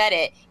enough to bet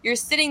it, you're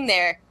sitting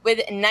there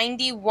with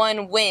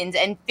 91 wins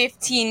and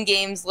 15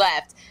 games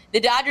left. The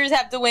Dodgers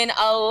have to win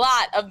a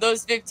lot of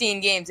those 15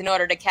 games in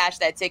order to cash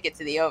that ticket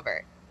to the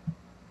over.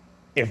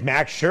 If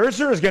Max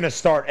Scherzer is going to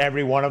start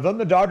every one of them,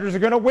 the Dodgers are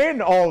going to win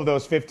all of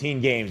those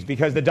 15 games,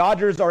 because the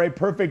Dodgers are a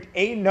perfect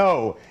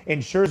 8-0 in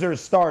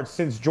Scherzer's starts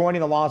since joining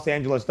the Los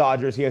Angeles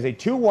Dodgers. He has a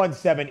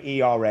 2.17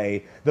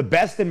 ERA, the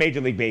best in Major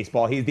League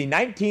Baseball. He's the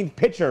 19th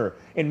pitcher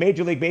in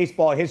Major League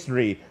Baseball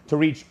history to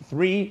reach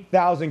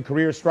 3,000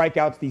 career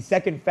strikeouts, the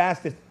second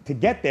fastest to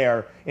get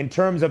there in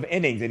terms of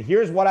innings. And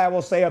here's what I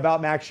will say about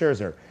Max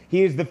Scherzer.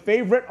 He is the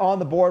favorite on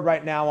the board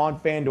right now on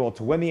FanDuel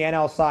to win the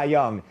NL Cy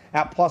Young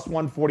at plus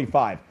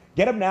 145.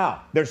 Get him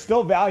now. There's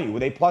still value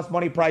with a plus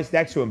money price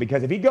next to him,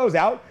 because if he goes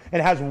out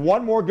and has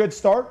one more good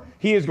start,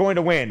 he is going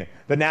to win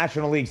the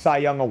National League Cy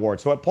Young Award.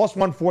 So at plus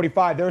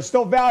 145, there's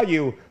still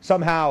value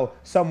somehow,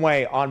 some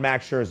way on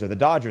Max Scherzer. The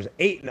Dodgers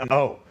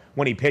 8-0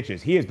 when he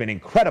pitches. He has been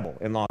incredible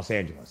in Los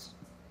Angeles.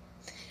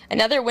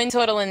 Another win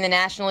total in the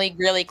National League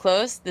really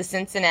close, the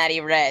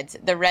Cincinnati Reds.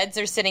 The Reds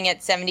are sitting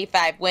at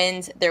 75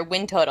 wins. Their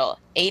win total,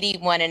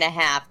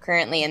 81.5,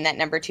 currently in that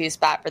number 2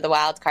 spot for the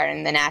wild card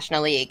in the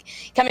National League.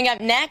 Coming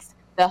up next,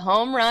 the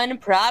home run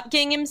prop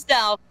king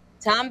himself,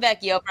 Tom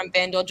Vecchio from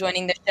FanDuel,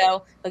 joining the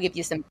show. He'll give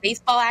you some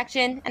baseball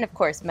action and, of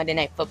course, Monday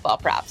Night Football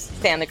props.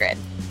 Stay on the grid.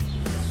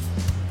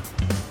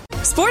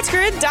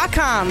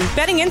 SportsGrid.com.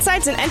 Betting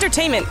insights and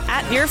entertainment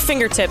at your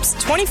fingertips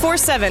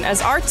 24/7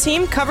 as our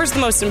team covers the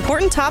most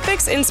important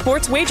topics in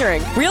sports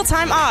wagering.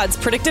 Real-time odds,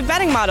 predictive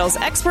betting models,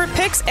 expert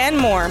picks, and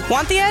more.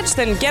 Want the edge?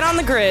 Then get on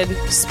the grid.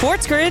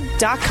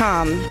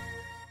 SportsGrid.com.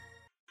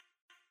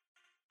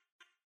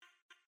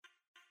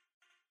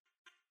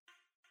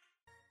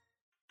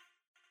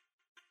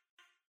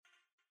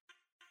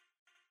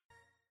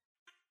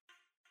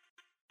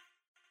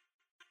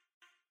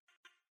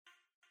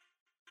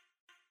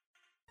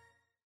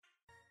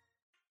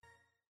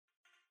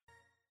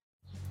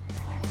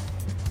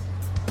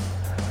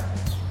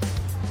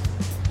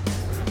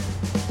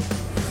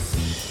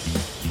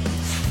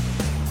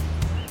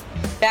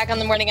 Back on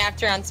the morning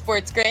after on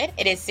Sports Grid,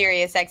 it is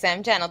Sirius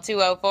XM Channel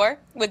 204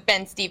 with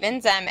Ben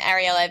Stevens. I'm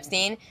Ariel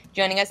Epstein.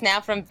 Joining us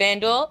now from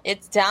FanDuel,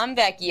 it's Tom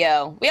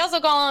Vecchio. We also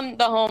call him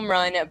the home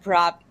run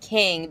prop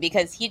king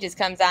because he just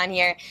comes on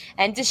here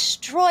and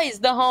destroys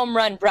the home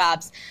run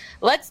props.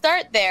 Let's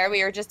start there.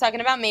 We were just talking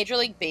about Major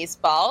League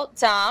Baseball.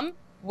 Tom,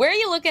 where are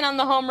you looking on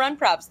the home run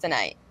props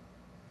tonight?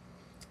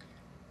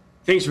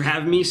 Thanks for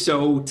having me.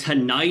 So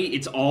tonight,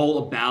 it's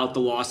all about the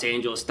Los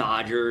Angeles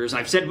Dodgers.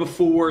 I've said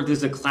before, this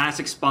is a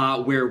classic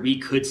spot where we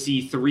could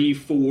see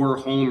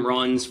 3-4 home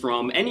runs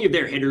from any of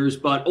their hitters,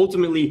 but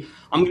ultimately,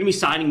 I'm going to be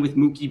siding with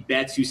Mookie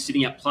Betts, who's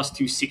sitting at plus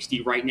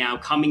 260 right now,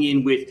 coming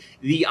in with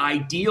the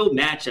ideal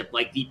matchup,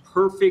 like the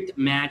perfect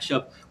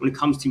matchup when it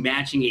comes to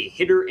matching a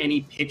hitter and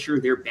a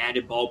pitcher, their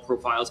batted ball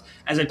profiles.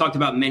 As I've talked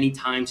about many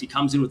times, he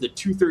comes in with a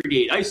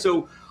 238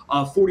 ISO,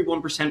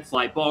 41%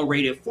 fly ball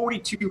rate, a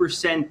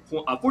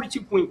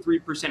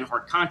 42.3%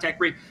 hard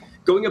contact rate,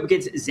 going up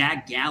against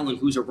Zach Gallen,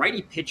 who's a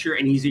righty pitcher,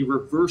 and he's a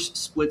reverse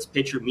splits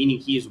pitcher, meaning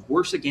he is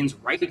worse against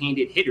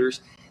right-handed hitters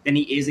than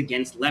he is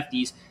against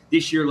lefties.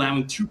 This year,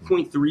 allowing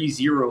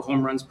 2.30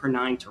 home runs per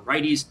 9 to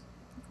righties,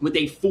 with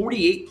a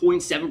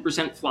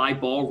 48.7% fly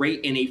ball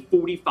rate and a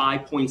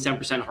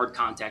 45.7% hard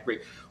contact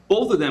rate.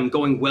 Both of them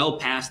going well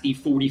past the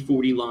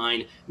 40-40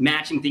 line,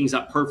 matching things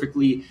up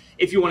perfectly.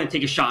 If you want to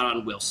take a shot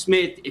on Will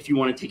Smith, if you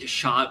want to take a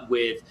shot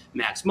with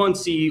Max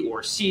Muncy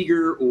or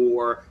Seager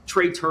or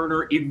Trey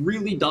Turner, it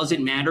really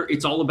doesn't matter.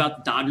 It's all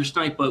about the Dodgers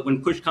tonight, but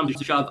when push comes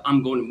to shove,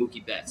 I'm going to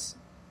Mookie Betts.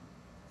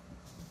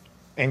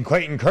 And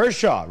Clayton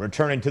Kershaw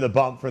returning to the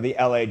bump for the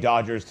LA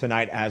Dodgers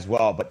tonight as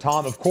well. But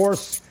Tom, of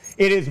course,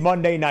 it is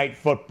Monday Night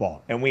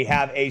Football, and we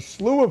have a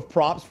slew of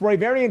props for a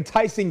very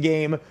enticing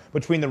game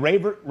between the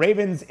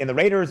Ravens and the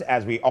Raiders.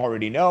 As we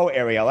already know,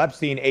 Ariel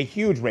Epstein, a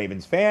huge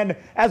Ravens fan,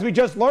 as we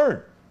just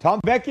learned.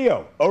 Tom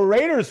Vecchio, a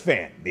Raiders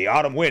fan. The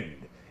autumn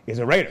wind is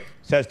a Raider,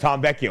 says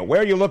Tom Vecchio.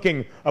 Where are you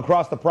looking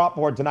across the prop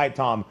board tonight,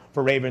 Tom,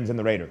 for Ravens and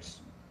the Raiders?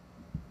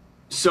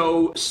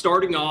 So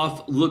starting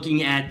off,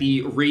 looking at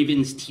the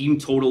Ravens team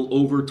total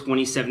over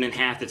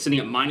 27.5, that's sitting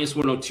at minus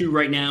 102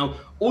 right now.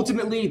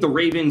 Ultimately, the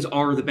Ravens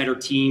are the better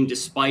team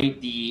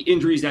despite the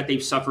injuries that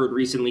they've suffered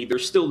recently. They're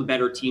still the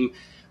better team.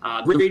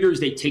 The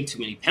Raiders, they take too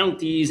many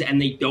penalties and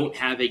they don't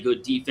have a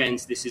good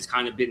defense. This has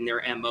kind of been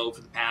their MO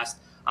for the past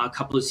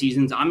couple of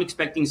seasons. I'm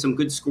expecting some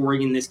good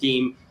scoring in this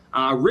game.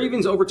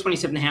 Ravens over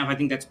 27.5, I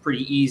think that's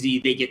pretty easy.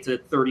 They get to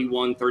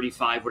 31,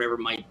 35, whatever it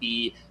might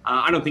be.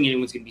 I don't think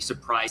anyone's going to be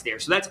surprised there.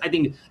 So that's, I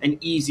think, an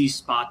easy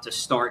spot to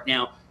start.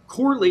 Now,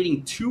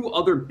 correlating two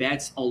other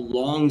bets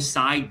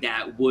alongside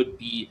that would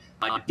be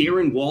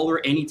Darren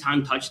Waller,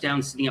 anytime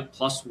touchdown, sitting at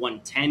plus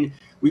 110.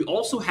 We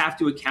also have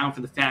to account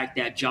for the fact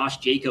that Josh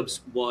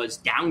Jacobs was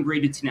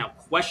downgraded to now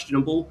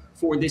questionable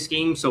for this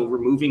game. So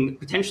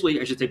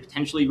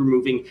potentially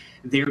removing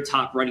their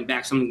top running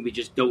back, something we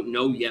just don't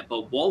know yet.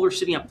 But Waller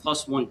sitting at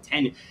plus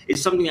 110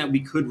 is something that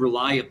we could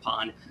rely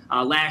upon.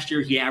 Last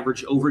year, he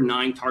averaged over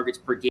 9 targets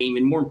per game.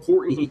 And more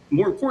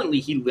importantly,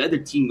 he led the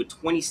team with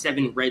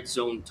 27 red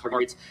zone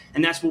targets.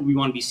 And that's what we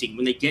want to be seeing.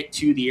 When they get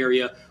to the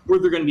area where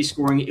they're going to be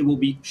scoring,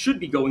 should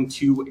be going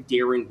to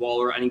Darren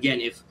Waller. And again,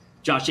 if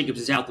Josh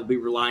Jacobs is out, they'll be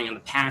relying on the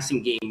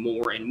passing game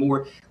more and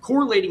more.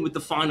 Correlating with the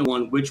final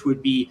one, which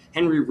would be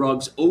Henry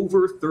Ruggs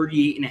over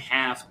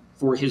 38.5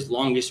 for his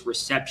longest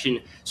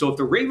reception. So if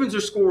the Ravens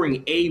are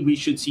scoring, we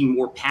should see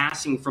more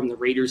passing from the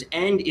Raiders.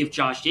 And if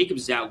Josh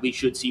Jacobs is out, we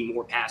should see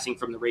more passing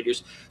from the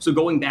Raiders. So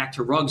going back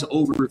to Ruggs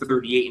over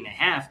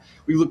 38.5,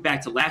 we look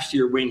back to last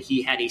year when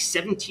he had a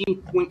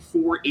 17.4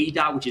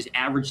 ADOT, which is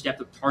average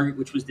depth of target,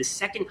 which was the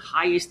second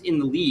highest in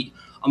the league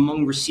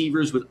among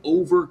receivers with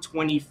over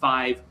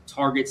 25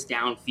 targets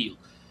downfield.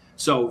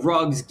 So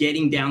Ruggs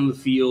getting down the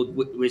field,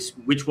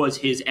 which was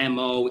his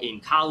MO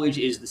in college,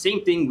 is the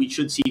same thing we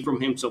should see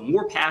from him. So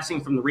more passing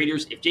from the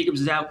Raiders if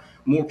Jacobs is out,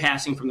 more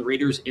passing from the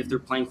Raiders if they're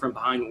playing from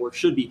behind or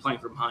should be playing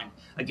from behind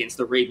against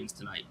the Ravens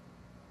tonight.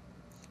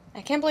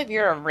 I can't believe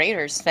you're a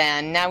Raiders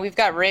fan. Now we've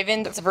got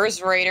Ravens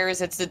versus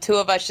Raiders. It's the two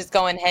of us just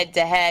going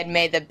head-to-head.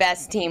 May the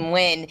best team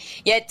win.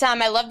 Yet,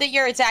 Tom, I love that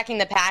you're attacking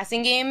the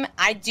passing game.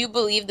 I do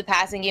believe the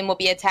passing game will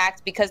be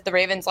attacked because the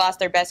Ravens lost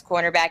their best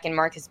cornerback in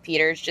Marcus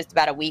Peters just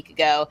about a week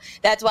ago.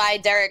 That's why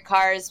Derek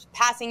Carr's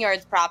passing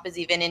yards prop is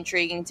even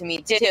intriguing to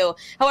me, too.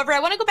 However, I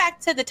want to go back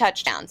to the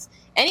touchdowns.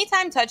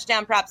 Anytime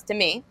touchdown props, to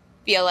me,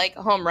 feel like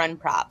home run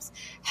props.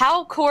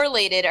 How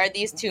correlated are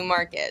these two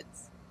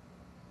markets?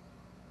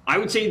 I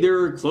would say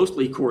they're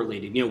closely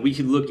correlated. We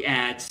could look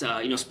at,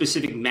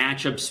 specific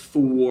matchups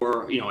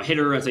for, a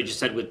hitter, as I just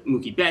said with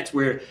Mookie Betts,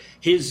 where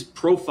his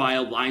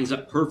profile lines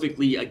up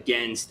perfectly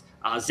against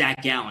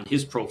Zach Gallen,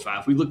 his profile.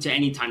 If we look to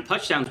anytime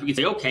touchdowns, we could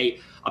say, okay,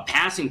 a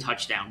passing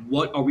touchdown.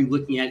 What are we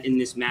looking at in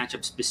this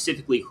matchup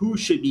specifically? Who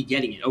should be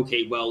getting it?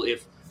 Okay, well,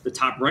 if the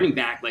top running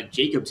back like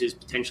Jacobs is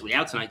potentially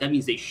out tonight, that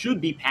means they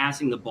should be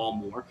passing the ball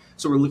more.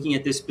 So we're looking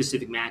at this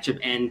specific matchup.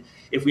 And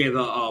if we have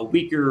a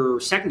weaker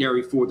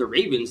secondary for the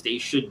Ravens, they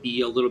should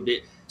be a little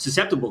bit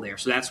susceptible there.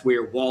 So that's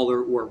where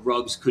Waller or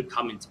Ruggs could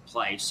come into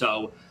play.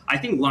 So I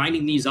think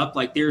lining these up,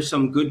 like there's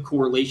some good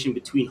correlation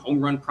between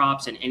home run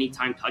props and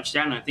anytime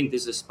touchdown. And I think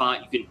this is a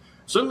spot you can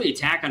certainly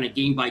attack on a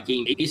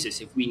game-by-game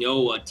basis. If we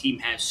know a team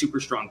has super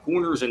strong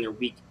corners and they're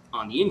weak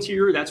on the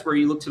interior, that's where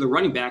you look to the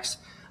running backs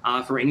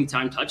for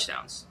anytime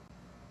touchdowns.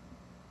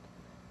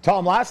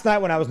 Tom, last night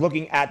when I was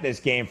looking at this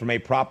game from a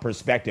prop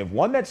perspective,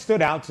 one that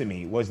stood out to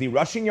me was the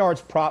rushing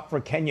yards prop for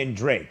Kenyon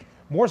Drake.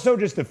 More so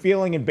just the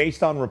feeling and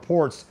based on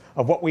reports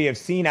of what we have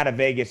seen out of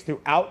Vegas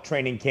throughout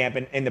training camp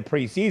and in the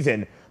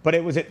preseason, but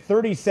it was at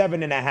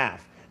 37.5.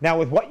 Now,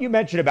 with what you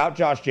mentioned about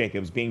Josh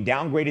Jacobs being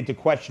downgraded to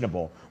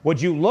questionable,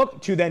 would you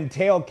look to then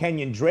tail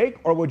Kenyon Drake,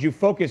 or would you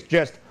focus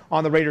just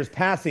on the Raiders'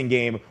 passing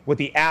game with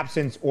the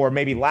absence or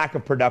maybe lack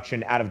of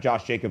production out of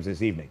Josh Jacobs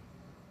this evening?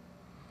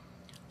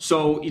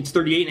 So it's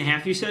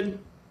 38.5, you said?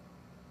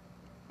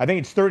 I think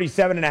it's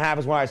 37.5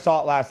 is when I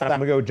saw it last night. I'm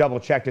going to go double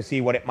check to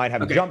see what it might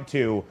have jumped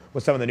to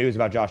with some of the news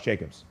about Josh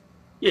Jacobs.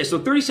 Yeah, so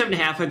 37.5,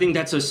 I think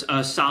that's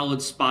a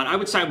solid spot. I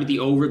would side with the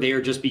over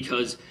there just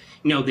because,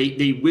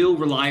 they will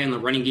rely on the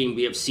running game.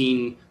 We have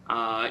seen,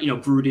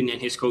 Gruden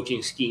and his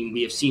coaching scheme,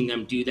 we have seen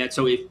them do that.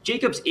 So if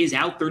Jacobs is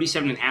out,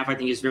 37.5, I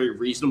think is very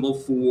reasonable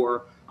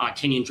for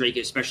Kenyon Drake,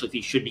 especially if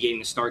he should be getting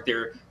the start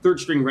there. Third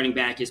string running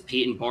back is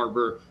Peyton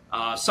Barber.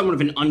 Somewhat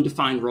of an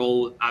undefined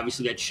role,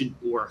 obviously, that should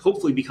or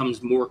hopefully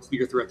becomes more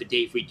clear throughout the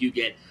day if we do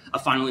get a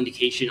final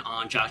indication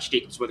on Josh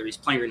Jacobs, whether he's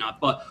playing or not.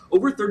 But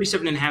over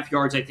 37.5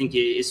 yards, I think,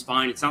 is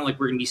fine. It's not like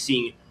we're going to be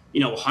seeing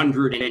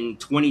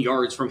 120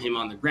 yards from him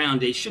on the ground.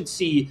 They should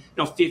see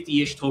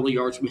 50-ish total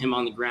yards from him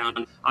on the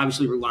ground,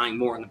 obviously relying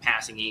more on the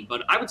passing game.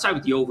 But I would side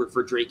with the over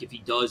for Drake if he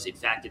does, in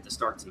fact, get the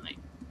start tonight.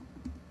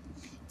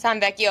 Tom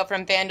Vecchio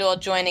from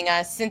FanDuel joining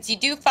us. Since you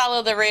do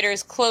follow the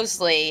Raiders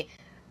closely,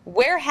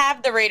 where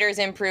have the Raiders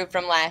improved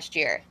from last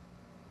year?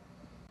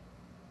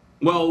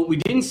 Well, we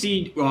didn't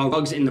see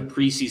Ruggs in the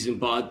preseason,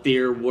 but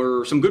there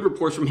were some good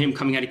reports from him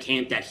coming out of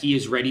camp that he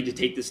is ready to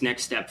take this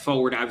next step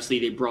forward. Obviously,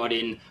 they brought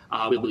in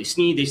Willie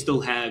Snead. They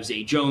still have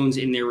Zay Jones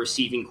in their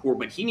receiving core,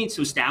 but he needs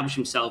to establish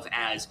himself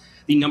as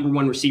the number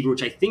one receiver,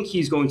 which I think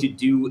he's going to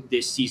do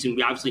this season.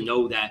 We obviously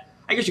know that.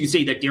 I guess you could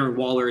say that Darren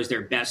Waller is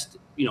their best,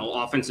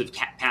 offensive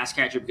pass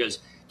catcher because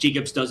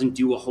Jacobs doesn't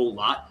do a whole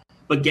lot.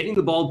 But getting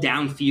the ball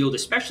downfield,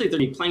 especially if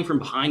they're playing from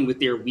behind with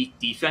their weak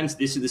defense,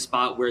 this is the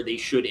spot where they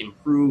should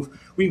improve.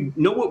 We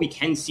know what we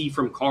can see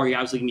from Carr. He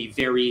obviously can be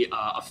very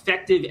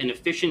effective and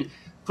efficient.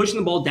 Pushing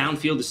the ball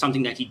downfield is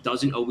something that he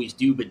doesn't always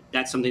do, but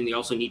that's something they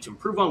also need to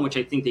improve on, which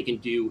I think they can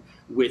do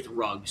with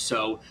Ruggs.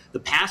 So the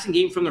passing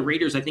game from the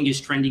Raiders, I think, is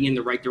trending in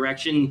the right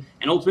direction,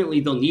 and ultimately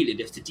they'll need it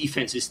if the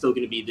defense is still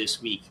going to be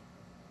this weak.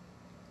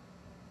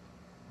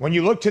 When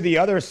you look to the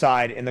other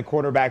side in the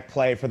quarterback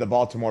play for the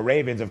Baltimore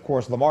Ravens, of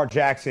course, Lamar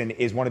Jackson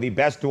is one of the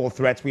best dual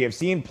threats we have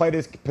seen play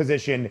this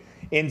position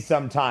in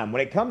some time.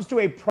 When it comes to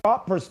a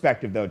prop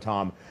perspective, though,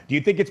 Tom, do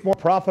you think it's more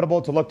profitable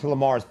to look to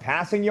Lamar's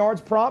passing yards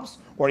props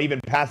or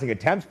even passing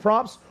attempts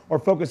props, or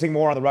focusing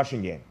more on the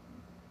rushing game?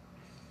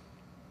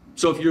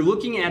 So if you're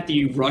looking at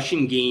the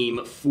rushing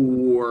game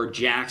for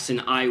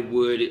Jackson, I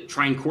would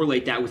try and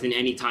correlate that with an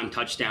anytime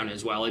touchdown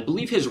as well. I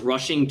believe his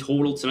rushing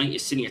total tonight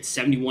is sitting at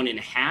 71.5,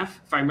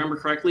 if I remember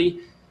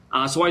correctly.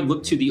 So I'd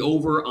look to the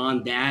over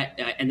on that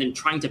and then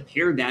trying to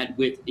pair that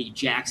with a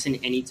Jackson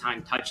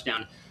anytime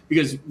touchdown,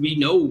 because we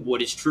know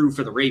what is true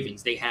for the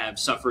Ravens. They have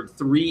suffered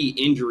 3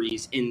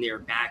 injuries in their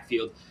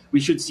backfield.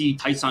 We should see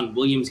Tyson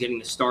Williams getting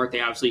the start.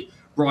 They obviously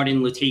brought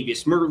in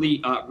Latavius Murray.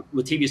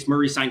 Latavius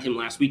Murray signed him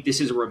last week. This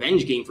is a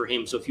revenge game for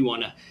him. So if you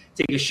want to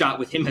take a shot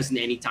with him as an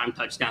anytime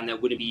touchdown, that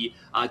wouldn't be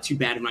too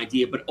bad of an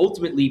idea. But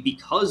ultimately,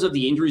 because of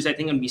the injuries, I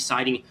think I'm going to be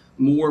siding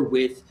more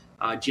with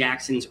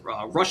Jackson's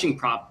rushing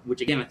prop, which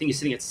again, I think is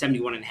sitting at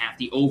 71.5.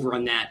 The over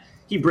on that.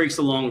 He breaks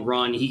a long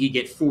run. He could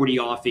get 40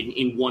 off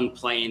in one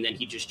play, and then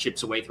he just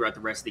chips away throughout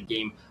the rest of the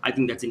game. I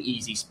think that's an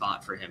easy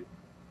spot for him.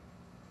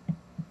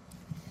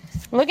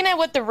 Looking at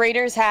what the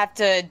Raiders have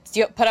to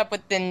put up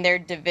within their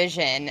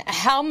division,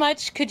 how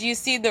much could you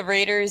see the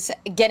Raiders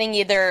getting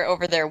either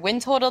over their win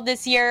total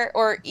this year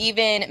or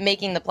even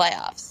making the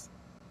playoffs?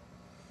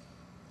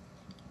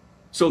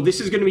 So this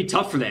is going to be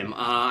tough for them.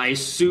 I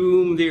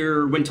assume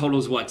their win total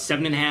is what,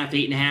 7.5,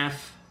 8.5? I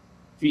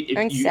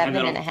think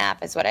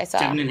 7.5 is what I saw.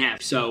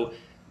 7.5. So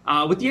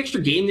with the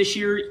extra game this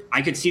year,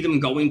 I could see them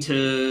going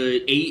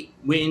to 8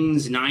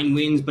 wins, 9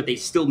 wins, but they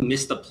still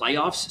miss the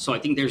playoffs. So I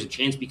think there's a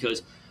chance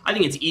because I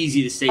think it's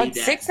easy to say that.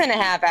 6.5,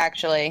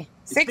 actually.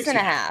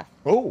 6.5.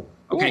 Oh.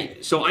 Okay,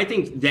 so I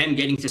think them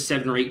getting to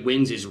 7 or 8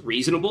 wins is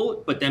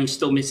reasonable, but them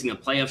still missing the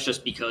playoffs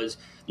just because,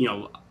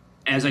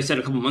 as I said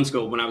a couple months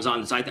ago when I was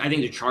on this, I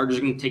think the Chargers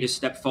are going to take a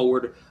step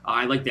forward.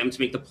 I like them to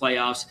make the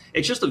playoffs.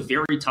 It's just a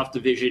very tough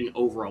division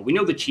overall. We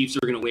know the Chiefs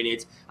are going to win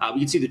it. We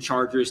can see the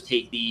Chargers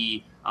take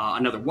the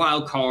another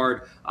wild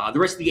card. The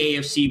rest of the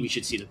AFC, we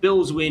should see the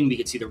Bills win. We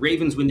could see the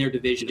Ravens win their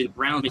division. The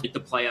Browns make the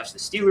playoffs. The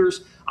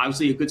Steelers,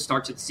 obviously a good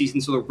start to the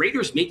season. So the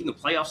Raiders making the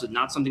playoffs is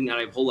not something that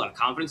I have a whole lot of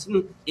confidence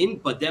in,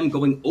 but them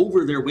going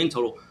over their win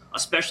total,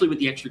 especially with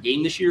the extra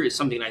game this year, is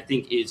something I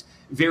think is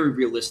very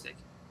realistic.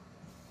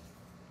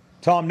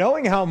 Tom,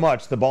 knowing how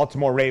much the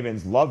Baltimore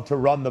Ravens love to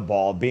run the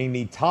ball, being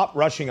the top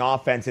rushing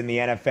offense in the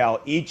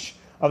NFL each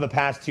of the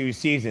past 2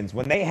 seasons,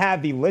 when they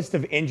have the list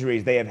of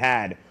injuries they have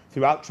had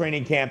throughout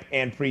training camp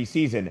and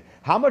preseason,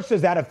 how much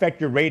does that affect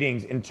your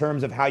ratings in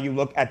terms of how you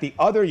look at the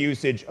other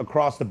usage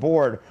across the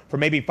board for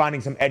maybe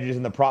finding some edges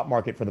in the prop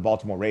market for the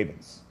Baltimore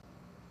Ravens?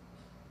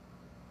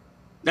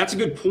 That's a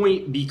good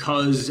point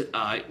because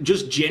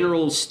just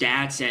general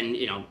stats and,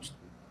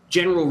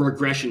 general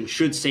regression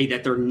should say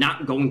that they're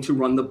not going to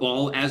run the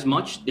ball as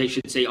much. They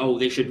should say,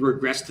 they should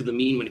regress to the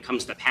mean when it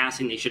comes to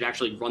passing. They should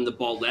actually run the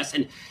ball less.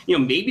 And,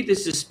 maybe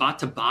this is a spot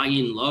to buy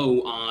in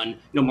low on,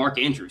 Mark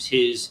Andrews,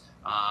 his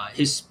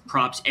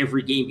props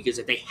every game, because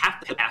if they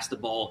have to pass the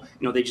ball,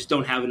 they just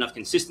don't have enough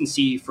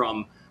consistency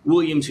from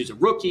Williams, who's a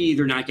rookie.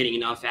 They're not getting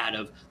enough out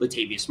of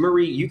Latavius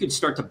Murray. You could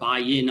start to buy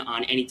in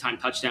on anytime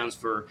touchdowns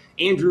for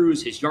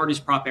Andrews, his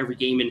yardage prop every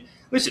game. And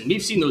listen,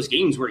 we've seen those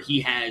games where he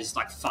has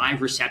like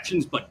 5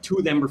 receptions, but 2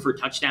 of them are for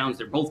touchdowns.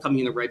 They're both coming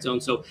in the red zone.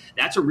 So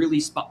that's a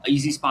really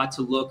easy spot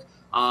to look.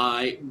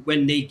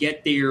 When they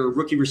get their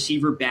rookie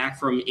receiver back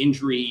from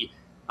injury,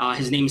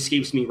 his name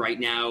escapes me right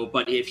now,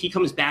 but if he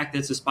comes back,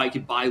 that's a spot you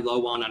could buy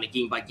low on a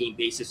game-by-game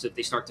basis if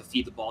they start to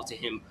feed the ball to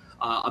him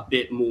a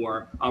bit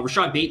more.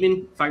 Rashad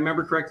Bateman, if I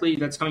remember correctly,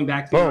 that's coming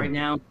back there right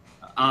now.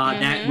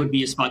 That would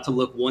be a spot to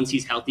look once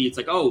he's healthy. It's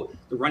like,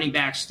 the running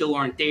backs still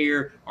aren't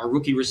there. Our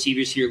rookie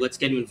receivers here. Let's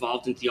get him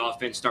involved into the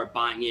offense, start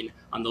buying in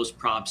on those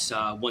props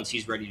once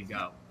he's ready to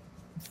go.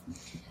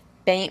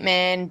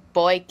 Bateman,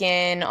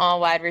 Boykin, all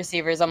wide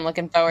receivers. I'm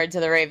looking forward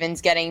to the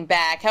Ravens getting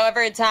back.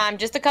 However, Tom,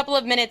 just a couple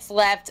of minutes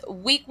left.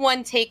 Week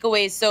 1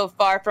 takeaways so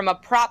far from a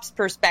props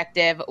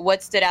perspective.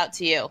 What stood out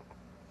to you?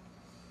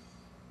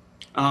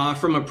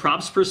 From a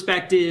props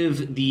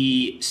perspective,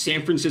 the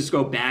San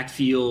Francisco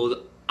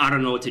backfield, I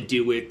don't know what to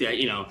do with that.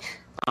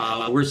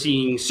 We're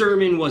seeing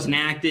Sermon wasn't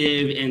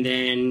active, and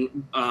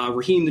then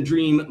Raheem the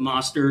Dream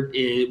Mostert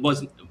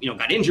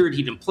got injured.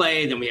 He didn't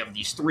play. Then we have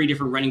these 3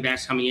 different running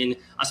backs coming in,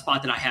 a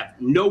spot that I have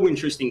no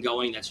interest in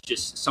going. That's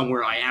just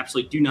somewhere I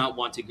absolutely do not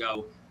want to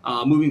go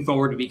moving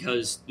forward,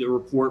 because the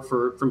report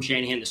from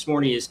Shanahan this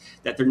morning is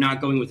that they're not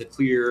going with a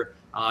clear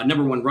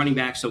number 1 running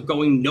back. So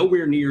going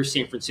nowhere near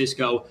San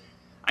Francisco.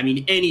 I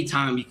mean,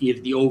 anytime you can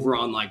get the over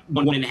on like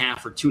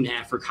 1.5 or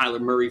 2.5 for Kyler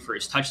Murray for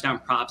his touchdown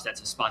props, that's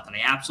a spot that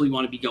I absolutely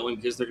want to be going,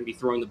 because they're going to be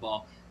throwing the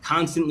ball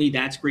constantly.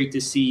 That's great to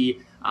see.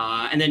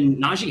 And then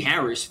Najee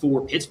Harris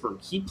for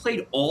Pittsburgh. He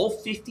played all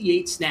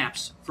 58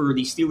 snaps for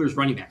the Steelers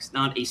running backs.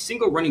 Not a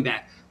single running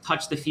back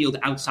touched the field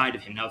outside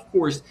of him. Now, of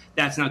course,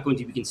 that's not going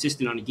to be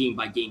consistent on a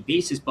game-by-game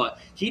basis, but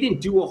he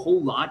didn't do a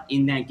whole lot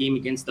in that game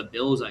against the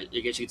Bills. I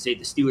guess you could say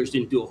the Steelers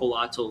didn't do a whole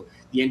lot till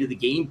the end of the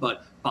game,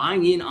 but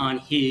buying in on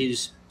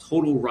his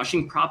total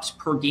rushing props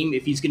per game,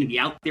 if he's going to be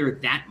out there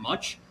that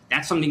much,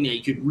 that's something that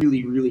you could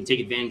really, really take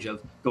advantage of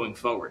going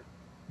forward.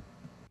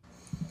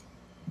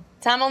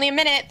 Tom, only a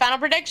minute. Final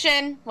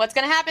prediction. What's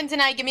going to happen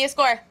tonight? Give me a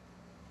score.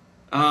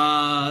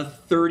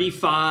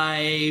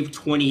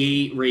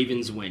 35-28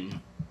 Ravens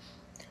win.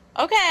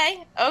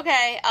 Okay.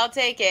 I'll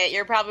take it.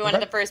 You're probably one of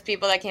the first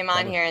people that came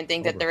on here and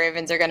think that the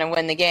Ravens are going to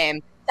win the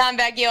game. Tom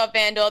Vecchio at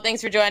FanDuel,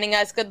 thanks for joining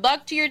us. Good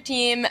luck to your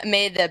team.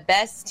 May the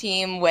best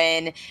team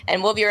win.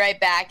 And we'll be right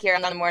back here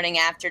on the morning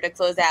after to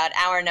close out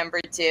hour number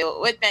 2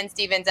 with Ben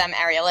Stevens. I'm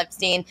Ariel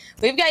Epstein.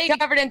 We've got you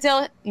covered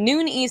until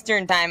noon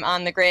Eastern time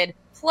on the grid.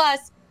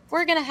 Plus,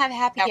 we're going to have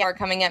happy hour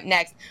coming up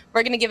next.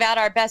 We're going to give out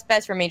our best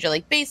bets for Major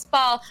League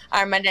Baseball,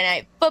 our Monday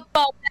Night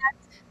Football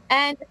bets,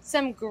 and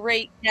some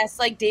great guests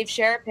like Dave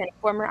Sherapan,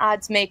 former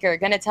odds maker,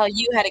 going to tell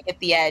you how to get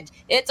the edge.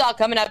 It's all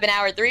coming up in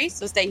hour 3,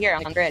 so stay here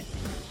on Grid.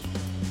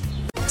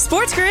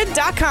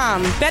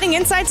 SportsGrid.com. Betting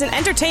insights and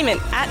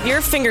entertainment at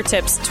your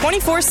fingertips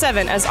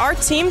 24/7 as our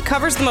team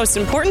covers the most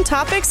important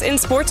topics in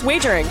sports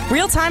wagering.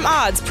 Real-time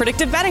odds,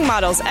 predictive betting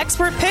models,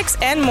 expert picks,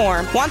 and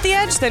more. Want the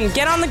edge? Then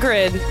get on the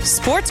grid.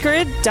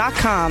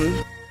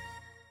 SportsGrid.com.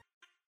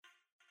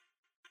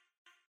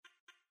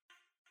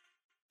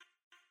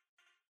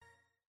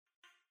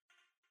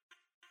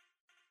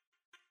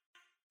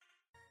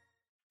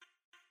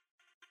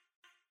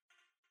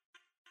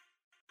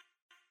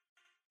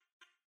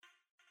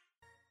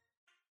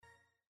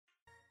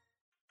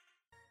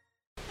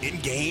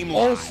 In-game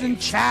Olsen,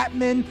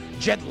 Chapman,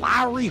 Jet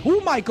Lowry.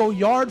 Who might go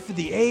yard for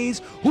the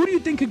A's? Who do you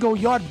think could go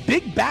yard?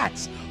 Big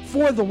bats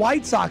for the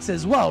White Sox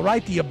as well,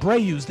 right? The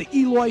Abreu's, the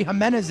Eloy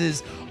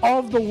Jimenez's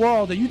of the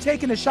world. Are you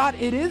taking a shot?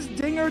 It is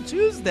Dinger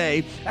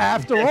Tuesday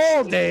after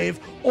all, Dave.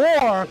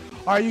 Or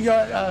are you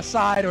got a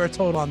side or a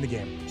total on the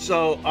game?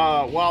 So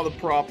while the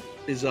prop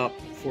is up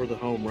for the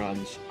home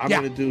runs. I'm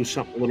going to do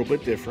something a little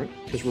bit different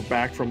because we're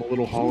back from a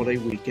little holiday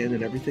weekend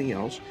and everything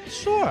else.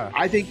 Sure.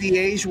 I think the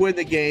A's win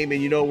the game,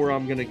 and you know where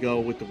I'm going to go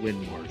with the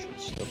win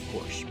margins, of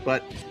course.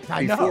 But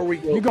before we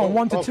go, you're going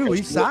 1-2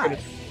 each side.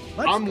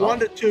 I'm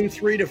 1-2,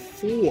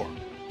 3-4,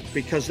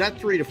 because that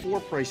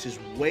 3-4 price is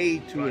way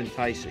too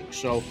enticing.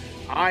 So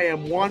I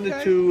am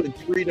 1-2 and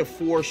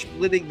 3-4,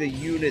 splitting the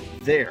unit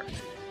there.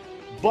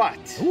 But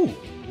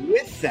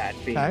with that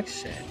being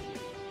said,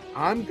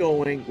 I'm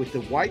going with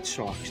the White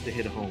Sox to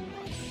hit a home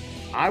run.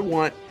 I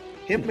want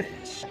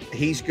Jimenez.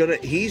 He's gonna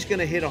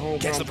hit a home run.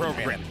 Catch the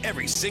program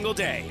every single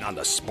day on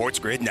the Sports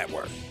Grid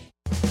Network.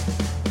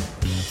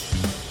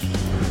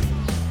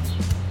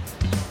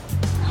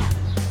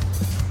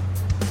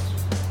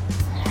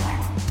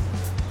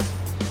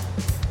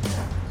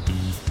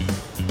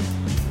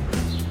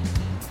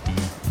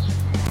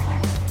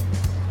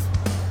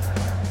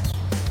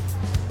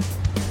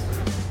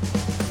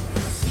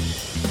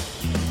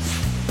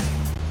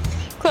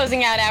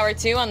 Closing out hour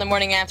 2 on the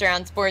morning after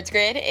on Sports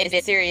Grid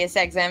is Sirius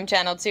XM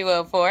channel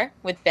 204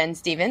 with Ben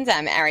Stevens.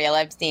 I'm Ariel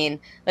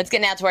Epstein. Let's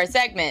get now to our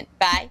segment,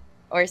 Buy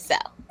or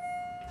Sell.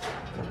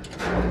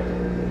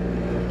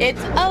 It's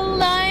a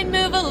line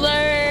move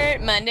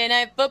alert. Monday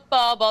Night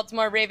Football.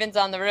 Baltimore Ravens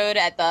on the road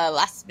at the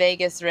Las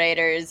Vegas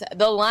Raiders.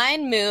 The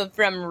line moved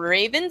from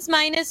Ravens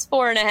minus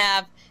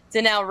 4.5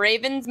 to now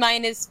Ravens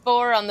minus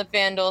 4 on the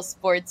FanDuel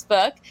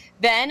Sportsbook.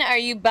 Ben, are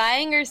you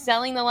buying or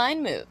selling the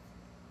line move?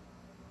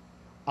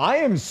 I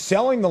am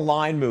selling the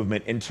line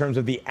movement in terms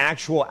of the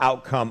actual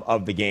outcome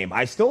of the game.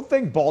 I still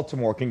think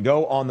Baltimore can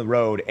go on the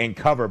road and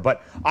cover,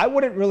 but I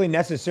wouldn't really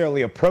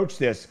necessarily approach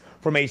this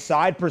from a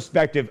side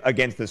perspective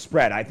against the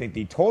spread. I think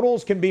the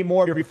totals can be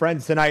more of your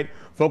friends tonight,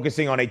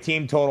 focusing on a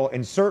team total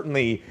and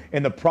certainly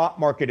in the prop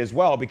market as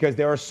well, because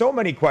there are so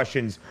many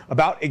questions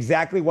about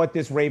exactly what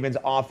this Ravens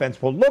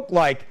offense will look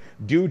like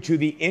due to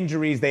the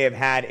injuries they have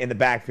had in the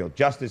backfield.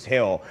 Justice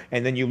Hill,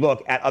 and then you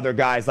look at other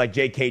guys like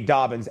J.K.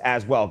 Dobbins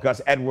as well.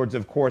 Gus Edwards,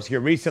 of course, here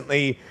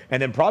recently,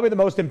 and then probably the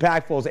most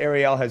impactful, as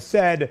Ariel has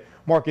said,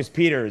 Marcus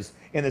Peters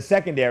in the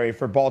secondary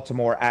for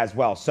Baltimore as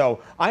well.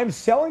 So I'm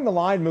selling the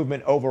line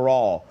movement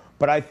overall,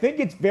 but I think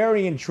it's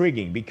very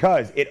intriguing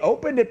because it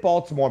opened at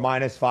Baltimore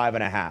minus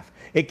 5.5.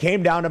 It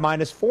came down to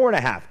minus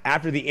 4.5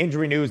 after the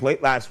injury news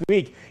late last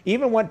week,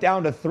 even went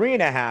down to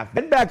 3.5,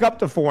 then back up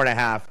to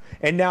 4.5,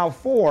 and now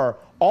 4.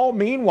 All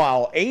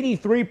meanwhile,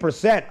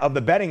 83% of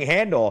the betting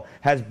handle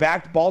has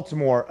backed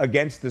Baltimore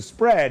against the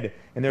spread,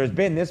 and there's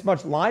been this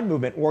much line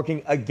movement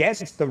working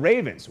against the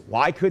Ravens.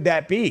 Why could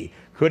that be?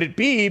 Could it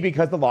be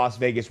because the Las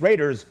Vegas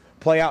Raiders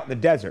play out in the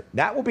desert?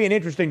 That will be an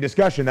interesting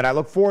discussion that I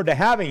look forward to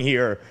having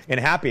here in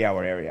Happy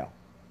Hour area.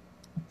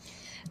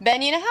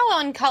 Ben, you know how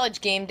on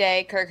College Game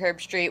Day, Kirk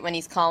Herbstreit, when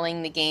he's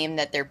calling the game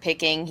that they're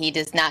picking, he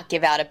does not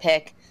give out a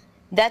pick?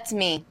 That's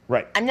me.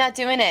 Right. I'm not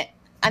doing it.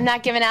 I'm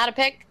not giving out a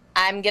pick.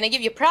 I'm going to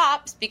give you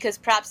props because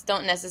props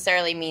don't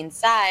necessarily mean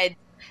sides.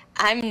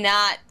 I'm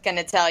not going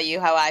to tell you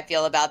how I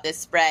feel about this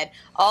spread.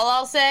 All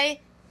I'll say,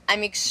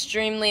 I'm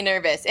extremely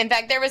nervous. In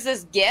fact, there was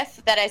this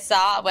GIF that I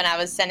saw when I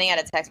was sending out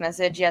a text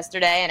message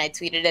yesterday, and I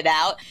tweeted it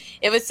out.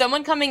 It was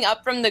someone coming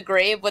up from the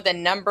grave with a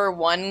number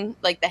 1,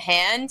 like the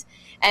hand,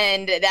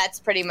 and that's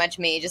pretty much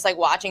me, just like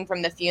watching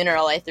from the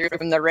funeral I threw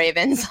from the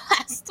Ravens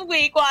last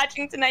week,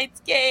 watching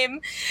tonight's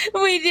game.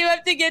 We do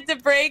have to get to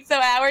break, so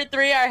hour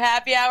 3, our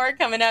happy hour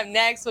coming up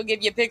next. We'll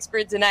give you picks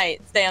for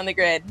tonight. Stay on the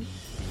grid.